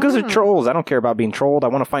 gold. Because they're trolls. I don't care about being trolled. I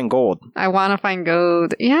want to find gold. I want to find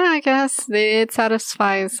gold. Yeah, I guess it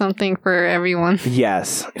satisfies something for everyone.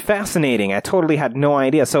 Yes. Fascinating. I totally had no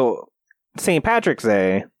idea. So, St. Patrick's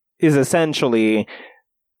Day is essentially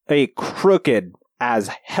a crooked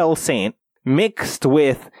as hell saint mixed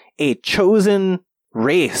with a chosen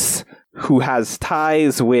race who has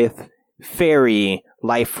ties with fairy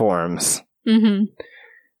life forms. Mm-hmm.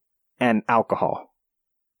 And alcohol.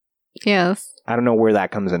 Yes. I don't know where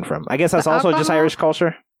that comes in from. I guess that's also just Irish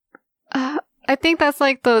culture. I think that's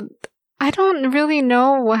like I don't really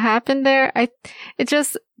know what happened there. It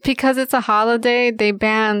just, because it's a holiday, they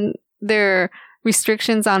ban their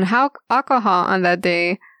restrictions on alcohol on that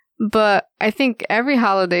day. But I think every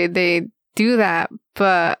holiday they do that,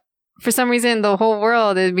 but for some reason, the whole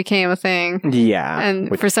world, it became a thing. Yeah.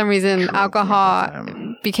 And for some reason, alcohol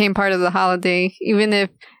became part of the holiday, even if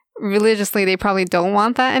religiously they probably don't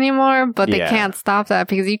want that anymore, but they can't stop that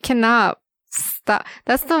because you cannot stop.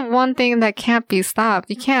 That's the one thing that can't be stopped.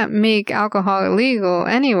 You can't make alcohol illegal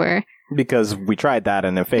anywhere. Because we tried that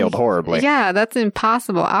and it failed horribly. Yeah, that's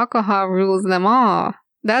impossible. Alcohol rules them all.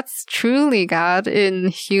 That's truly God in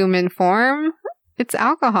human form. It's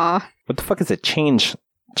alcohol. What the fuck is it?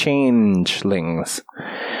 Changelings.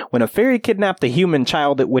 When a fairy kidnapped a human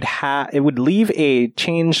child, it would leave a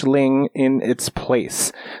changeling in its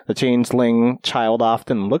place. The changeling child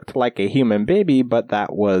often looked like a human baby, but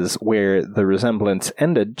that was where the resemblance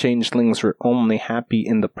ended. Changelings were only happy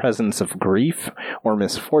in the presence of grief or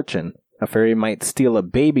misfortune. A fairy might steal a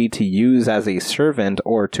baby to use as a servant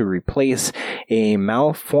or to replace a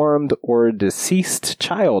malformed or deceased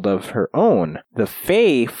child of her own. The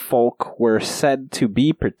Fae folk were said to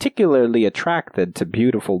be particularly attracted to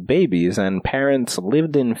beautiful babies, and parents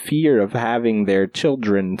lived in fear of having their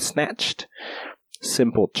children snatched.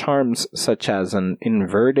 Simple charms such as an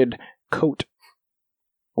inverted coat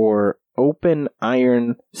or open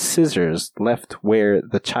iron scissors left where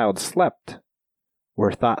the child slept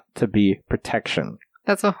were thought to be protection.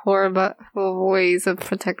 That's a horrible ways of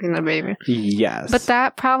protecting the baby. Yes. But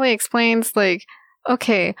that probably explains, like,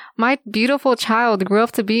 okay, my beautiful child grew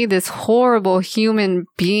up to be this horrible human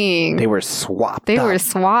being. They were swapped.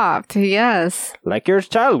 Yes. Like your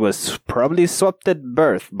child was probably swapped at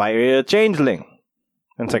birth by a changeling.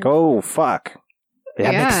 And it's like, oh, fuck.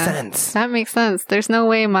 That makes sense. That makes sense. There's no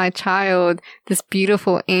way my child, this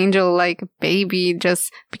beautiful angel-like baby,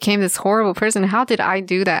 just became this horrible person. How did I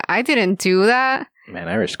do that? I didn't do that. Man,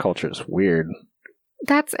 Irish culture is weird.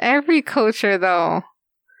 That's every culture, though.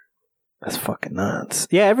 That's fucking nuts.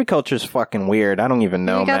 Yeah, every culture is fucking weird. I don't even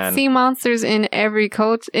know, man. You got sea monsters in every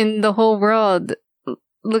culture, in the whole world,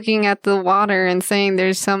 looking at the water and saying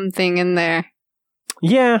there's something in there.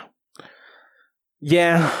 Yeah.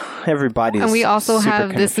 Yeah, everybody's And we also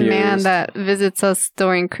have confused. this man that visits us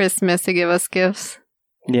during Christmas to give us gifts.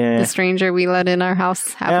 Yeah. The stranger we let in our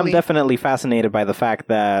house happily. I'm definitely fascinated by the fact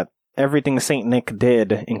that everything St. Nick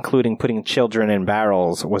did, including putting children in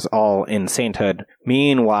barrels, was all in sainthood.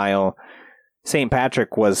 Meanwhile, St.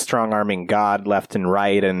 Patrick was strong-arming God left and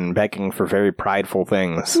right and begging for very prideful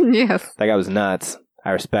things. Yes. That guy was nuts.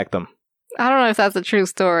 I respect him. I don't know if that's a true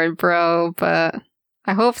story, bro, but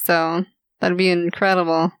I hope so. That'd be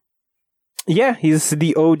incredible. Yeah, he's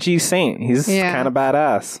the OG saint. He's kind of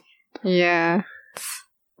badass. Yeah.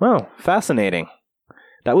 Well, fascinating.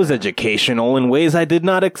 That was educational in ways I did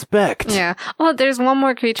not expect. Yeah. Oh, there's one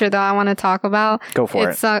more creature that I want to talk about. Go for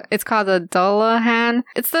it. It's called the Dullahan.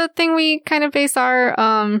 It's the thing we kind of base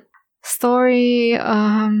our story.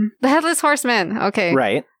 The Headless Horseman. Okay.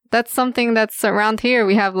 Right. That's something that's around here.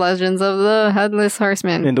 We have legends of the Headless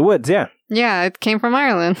Horseman. In the woods, yeah. Yeah, it came from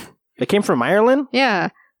Ireland. It came from Ireland? Yeah,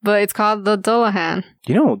 but it's called the Dullahan.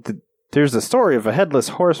 You know, there's a story of a Headless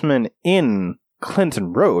Horseman in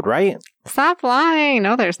Clinton Road, right? Stop lying.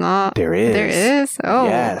 No, there's not. There is. There is? Oh.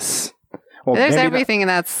 Yes. Well, there's everything in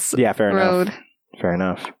that road. Enough. Fair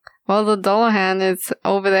enough. Well, the Dullahan is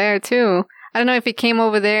over there, too. I don't know if he came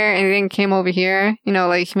over there and then came over here. You know,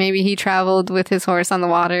 like maybe he traveled with his horse on the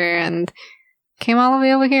water and came all the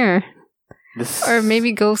way over here. Or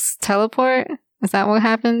maybe ghosts teleport. Is that what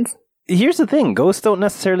happens? Here's the thing. Ghosts don't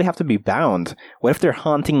necessarily have to be bound. What if they're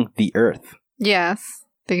haunting the earth? Yes.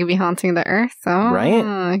 They could be haunting the earth. Oh,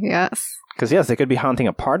 right? Yes. Because, yes, they could be haunting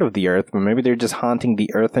a part of the earth, but maybe they're just haunting the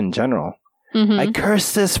earth in general. Mm-hmm. I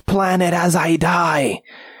curse this planet as I die.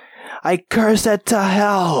 I curse it to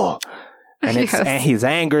hell. And his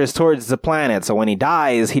anger is towards the planet. So when he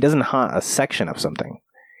dies, he doesn't haunt a section of something.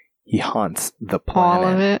 He haunts the planet. All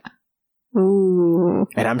of it. Ooh.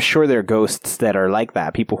 And I'm sure there are ghosts that are like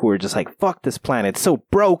that. People who are just like, fuck this planet, it's so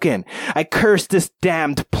broken. I curse this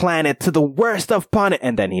damned planet to the worst of planet.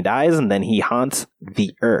 And then he dies and then he haunts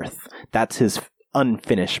the earth. That's his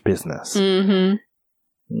unfinished business.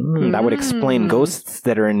 Mm-hmm. That would explain ghosts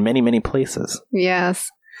that are in many, many places. Yes.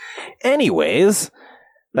 Anyways,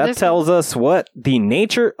 that tells us what the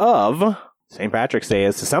nature of St. Patrick's Day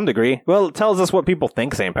is to some degree. Well, it tells us what people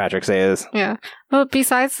think St. Patrick's Day is. Yeah. Well,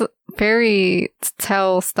 besides fairy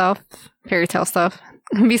tale stuff,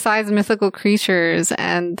 besides mythical creatures,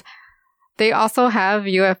 and they also have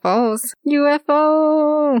UFOs.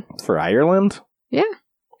 UFO! For Ireland? Yeah.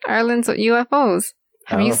 Ireland's UFOs.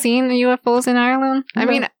 Have you seen UFOs in Ireland? No. I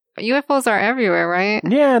mean, UFOs are everywhere, right?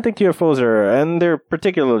 Yeah, I think UFOs are, and they're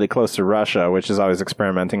particularly close to Russia, which is always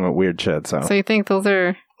experimenting with weird shit, so. So you think those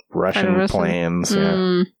are... Russian planes,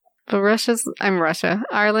 yeah. But Russia.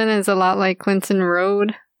 Ireland is a lot like Clinton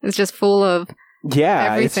Road. It's just full of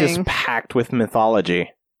everything. It's just packed with mythology.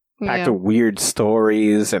 Packed with weird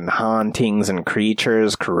stories and hauntings and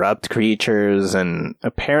creatures, corrupt creatures, and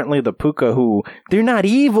apparently the Puka who, they're not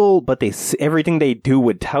evil, but everything they do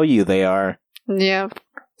would tell you they are. Yep.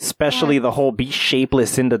 Especially the whole be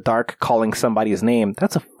shapeless in the dark calling somebody's name.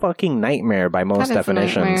 That's a fucking nightmare by most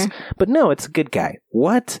definitions. But no, it's a good guy.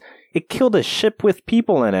 What? It killed a ship with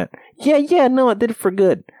people in it. Yeah, no, it did it for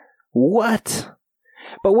good. What?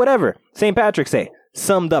 But whatever. St. Patrick's Day.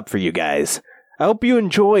 Summed up for you guys. I hope you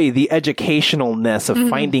enjoy the educationalness of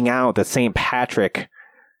finding out that St. Patrick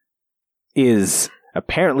is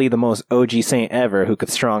apparently the most OG saint ever who could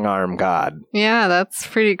strong-arm God. Yeah, that's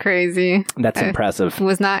pretty crazy. That's impressive.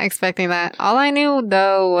 Was not expecting that. All I knew,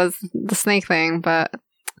 though, was the snake thing, but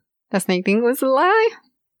the snake thing was a lie.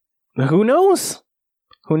 Who knows?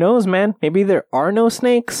 Who knows, man? Maybe there are no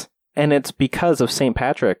snakes, and it's because of St.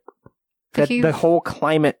 Patrick. That the whole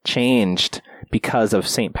climate changed because of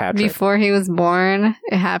St. Patrick. Before he was born,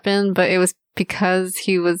 it happened, but it was because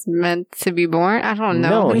he was meant to be born? I don't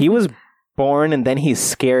know. No, he was born and then he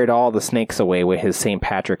scared all the snakes away with his St.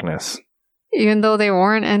 Patrickness. Even though there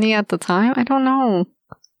weren't any at the time? I don't know.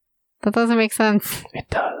 That doesn't make sense. It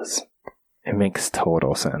does. It makes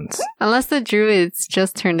total sense. Unless the druids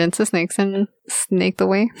just turned into snakes and snaked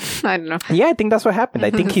away. I don't know. Yeah, I think that's what happened. I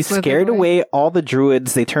think he scared away all the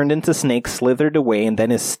druids. They turned into snakes, slithered away, and then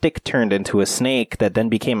his stick turned into a snake that then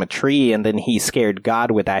became a tree, and then he scared God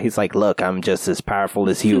with that. He's like, look, I'm just as powerful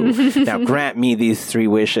as you. Now grant me these 3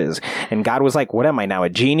 wishes. And God was like, what am I now, a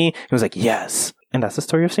genie? He was like, yes. And that's the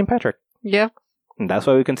story of St. Patrick. Yep. And that's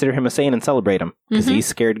why we consider him a saint and celebrate him. Because he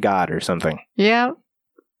scared God or something. Yeah.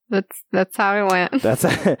 That's how it went. That's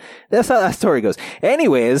how that story goes.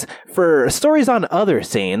 Anyways, for stories on other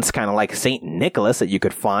saints, kind of like Saint Nicholas that you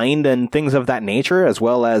could find and things of that nature, as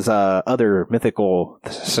well as other mythical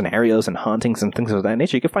scenarios and hauntings and things of that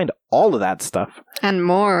nature, you can find all of that stuff. And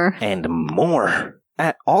more. And more.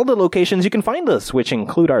 At all the locations you can find us, which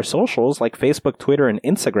include our socials like Facebook, Twitter, and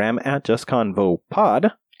Instagram at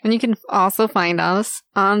JustConvoPod. And you can also find us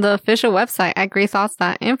on the official website at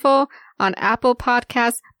greatthoughts.info, on Apple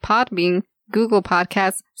Podcasts, Podbean, Google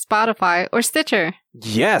Podcasts, Spotify, or Stitcher.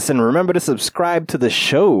 Yes, and remember to subscribe to the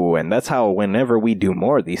show, and that's how whenever we do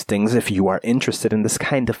more of these things, if you are interested in this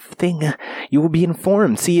kind of thing, you will be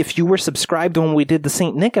informed. See, if you were subscribed when we did the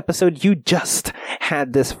St. Nick episode, you just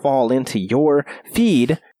had this fall into your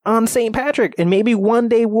feed on St. Patrick, and maybe one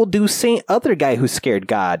day we'll do Saint Other Guy Who Scared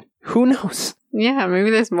God. Who knows? Yeah,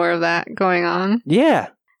 maybe there's more of that going on. Yeah.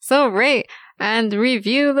 So rate and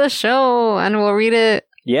review the show, and we'll read it.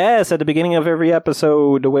 Yes, at the beginning of every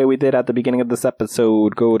episode, the way we did at the beginning of this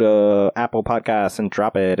episode, go to Apple Podcasts and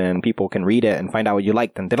drop it, and people can read it and find out what you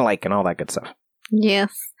liked and didn't like and all that good stuff.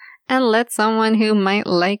 Yes, and let someone who might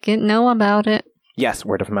like it know about it. Yes,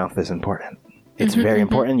 word of mouth is important. It's very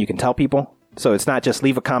important. You can tell people. So it's not just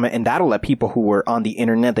leave a comment and that'll let people who were on the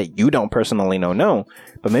internet that you don't personally know.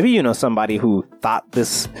 But maybe you know somebody who thought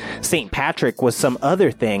this St. Patrick was some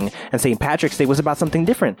other thing and St. Patrick's Day was about something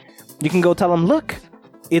different. You can go tell them, look,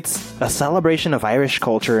 it's a celebration of Irish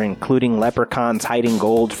culture, including leprechauns hiding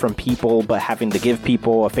gold from people but having to give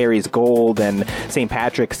people a fairy's gold, and St.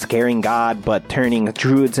 Patrick scaring God but turning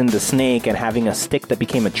druids into snake and having a stick that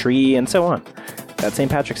became a tree and so on. That's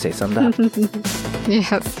St. Patrick's Day summed up.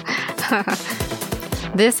 Yes.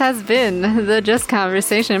 This has been the Just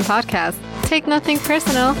Conversation podcast. Take nothing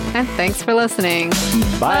personal, and thanks for listening.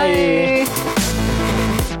 Bye. Bye.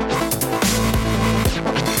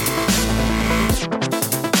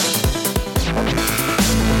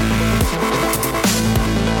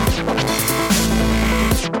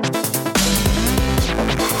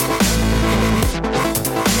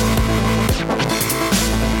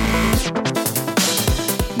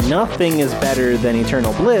 Nothing is better than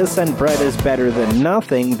eternal bliss, and bread is better than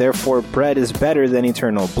nothing, therefore bread is better than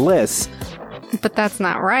eternal bliss. But that's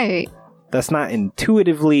not right. That's not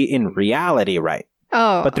intuitively in reality right.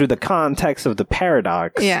 Oh. But through the context of the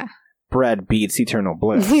paradox, yeah. Bread beats eternal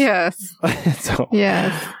bliss. Yes. So,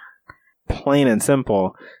 yes. Plain and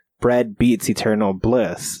simple, bread beats eternal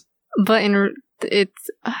bliss. But in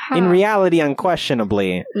reality,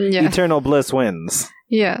 unquestionably, eternal bliss wins.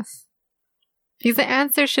 Yes. Because the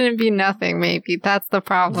answer shouldn't be nothing, maybe. That's the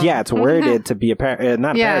problem. Yeah, it's worded to be a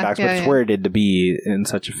paradox, but it's worded to be in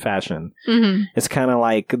such a fashion. Mm-hmm. It's kind of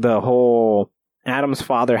like the whole Adam's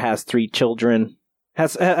father has 3 children.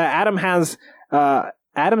 Adam's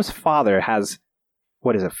father has,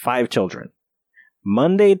 5 children.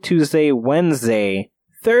 Monday, Tuesday, Wednesday,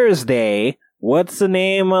 Thursday. What's the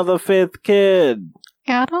name of the 5th kid?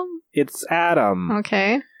 Adam? It's Adam.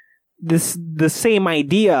 Okay. The same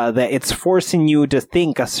idea that it's forcing you to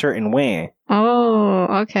think a certain way. Oh,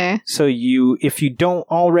 okay. So if you don't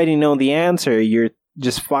already know the answer, you're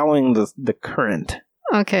just following the current.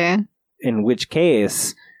 Okay. In which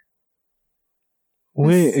case,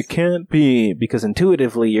 wait, it can't be, because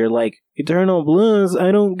intuitively you're like, eternal bliss,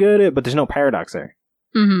 I don't get it, but there's no paradox there.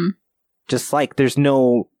 Mm-hmm. Just like there's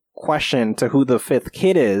no question to who the fifth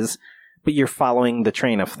kid is, but you're following the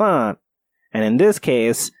train of thought. And in this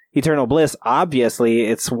case, eternal bliss, obviously,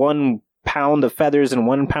 it's 1 pound of feathers and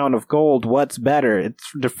 1 pound of gold. What's better?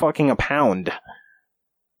 They're fucking a pound.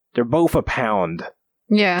 They're both a pound.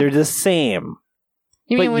 Yeah. They're the same.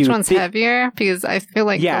 You mean which one's heavier? Because I feel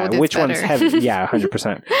like gold is which better. one's heavy? Yeah,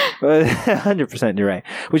 100%. 100%, you're right.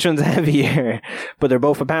 Which one's heavier? But they're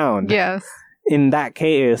both a pound. Yes. In that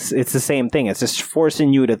case, it's the same thing. It's just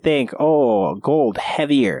forcing you to think, oh, gold,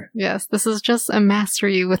 heavier. Yes, this is just a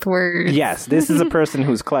mastery with words. Yes, this is a person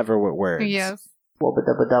who's clever with words. Yes. Good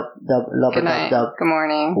night. Good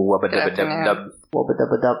morning. Good afternoon. Good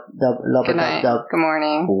night. Good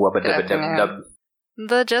morning. Good afternoon.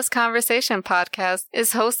 The Just Conversation podcast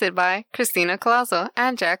is hosted by Christina Colazo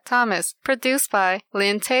and Jack Thomas, produced by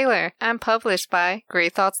Lynn Taylor, and published by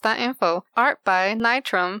GreatThoughts.info, art by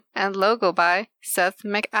Nitrum, and logo by Seth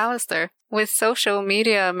McAllister, with social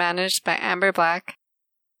media managed by Amber Black.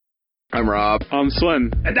 I'm Rob. I'm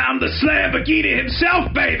Slim. And I'm the Slamborghini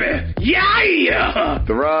himself, baby! Yeah!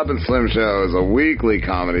 The Rob and Slim Show is a weekly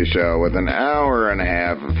comedy show with an hour and a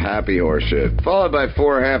half of happy horseshit, followed by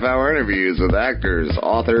 4 half-hour interviews with actors,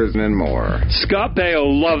 authors, and more. Scott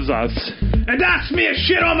Baio loves us. And I smear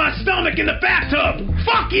shit on my stomach in the bathtub!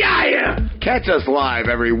 Fuck yeah! Catch us live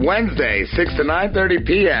every Wednesday, 6 to 9:30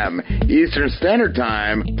 p.m. Eastern Standard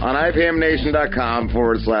Time on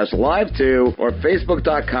IPMNation.com/live2 or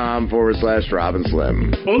Facebook.com/Rob and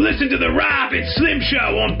Slim. Or listen to the Rob and Slim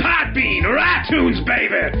Show on Podbean or iTunes,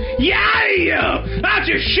 baby! Yeah! I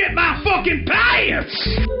just shit my fucking pants!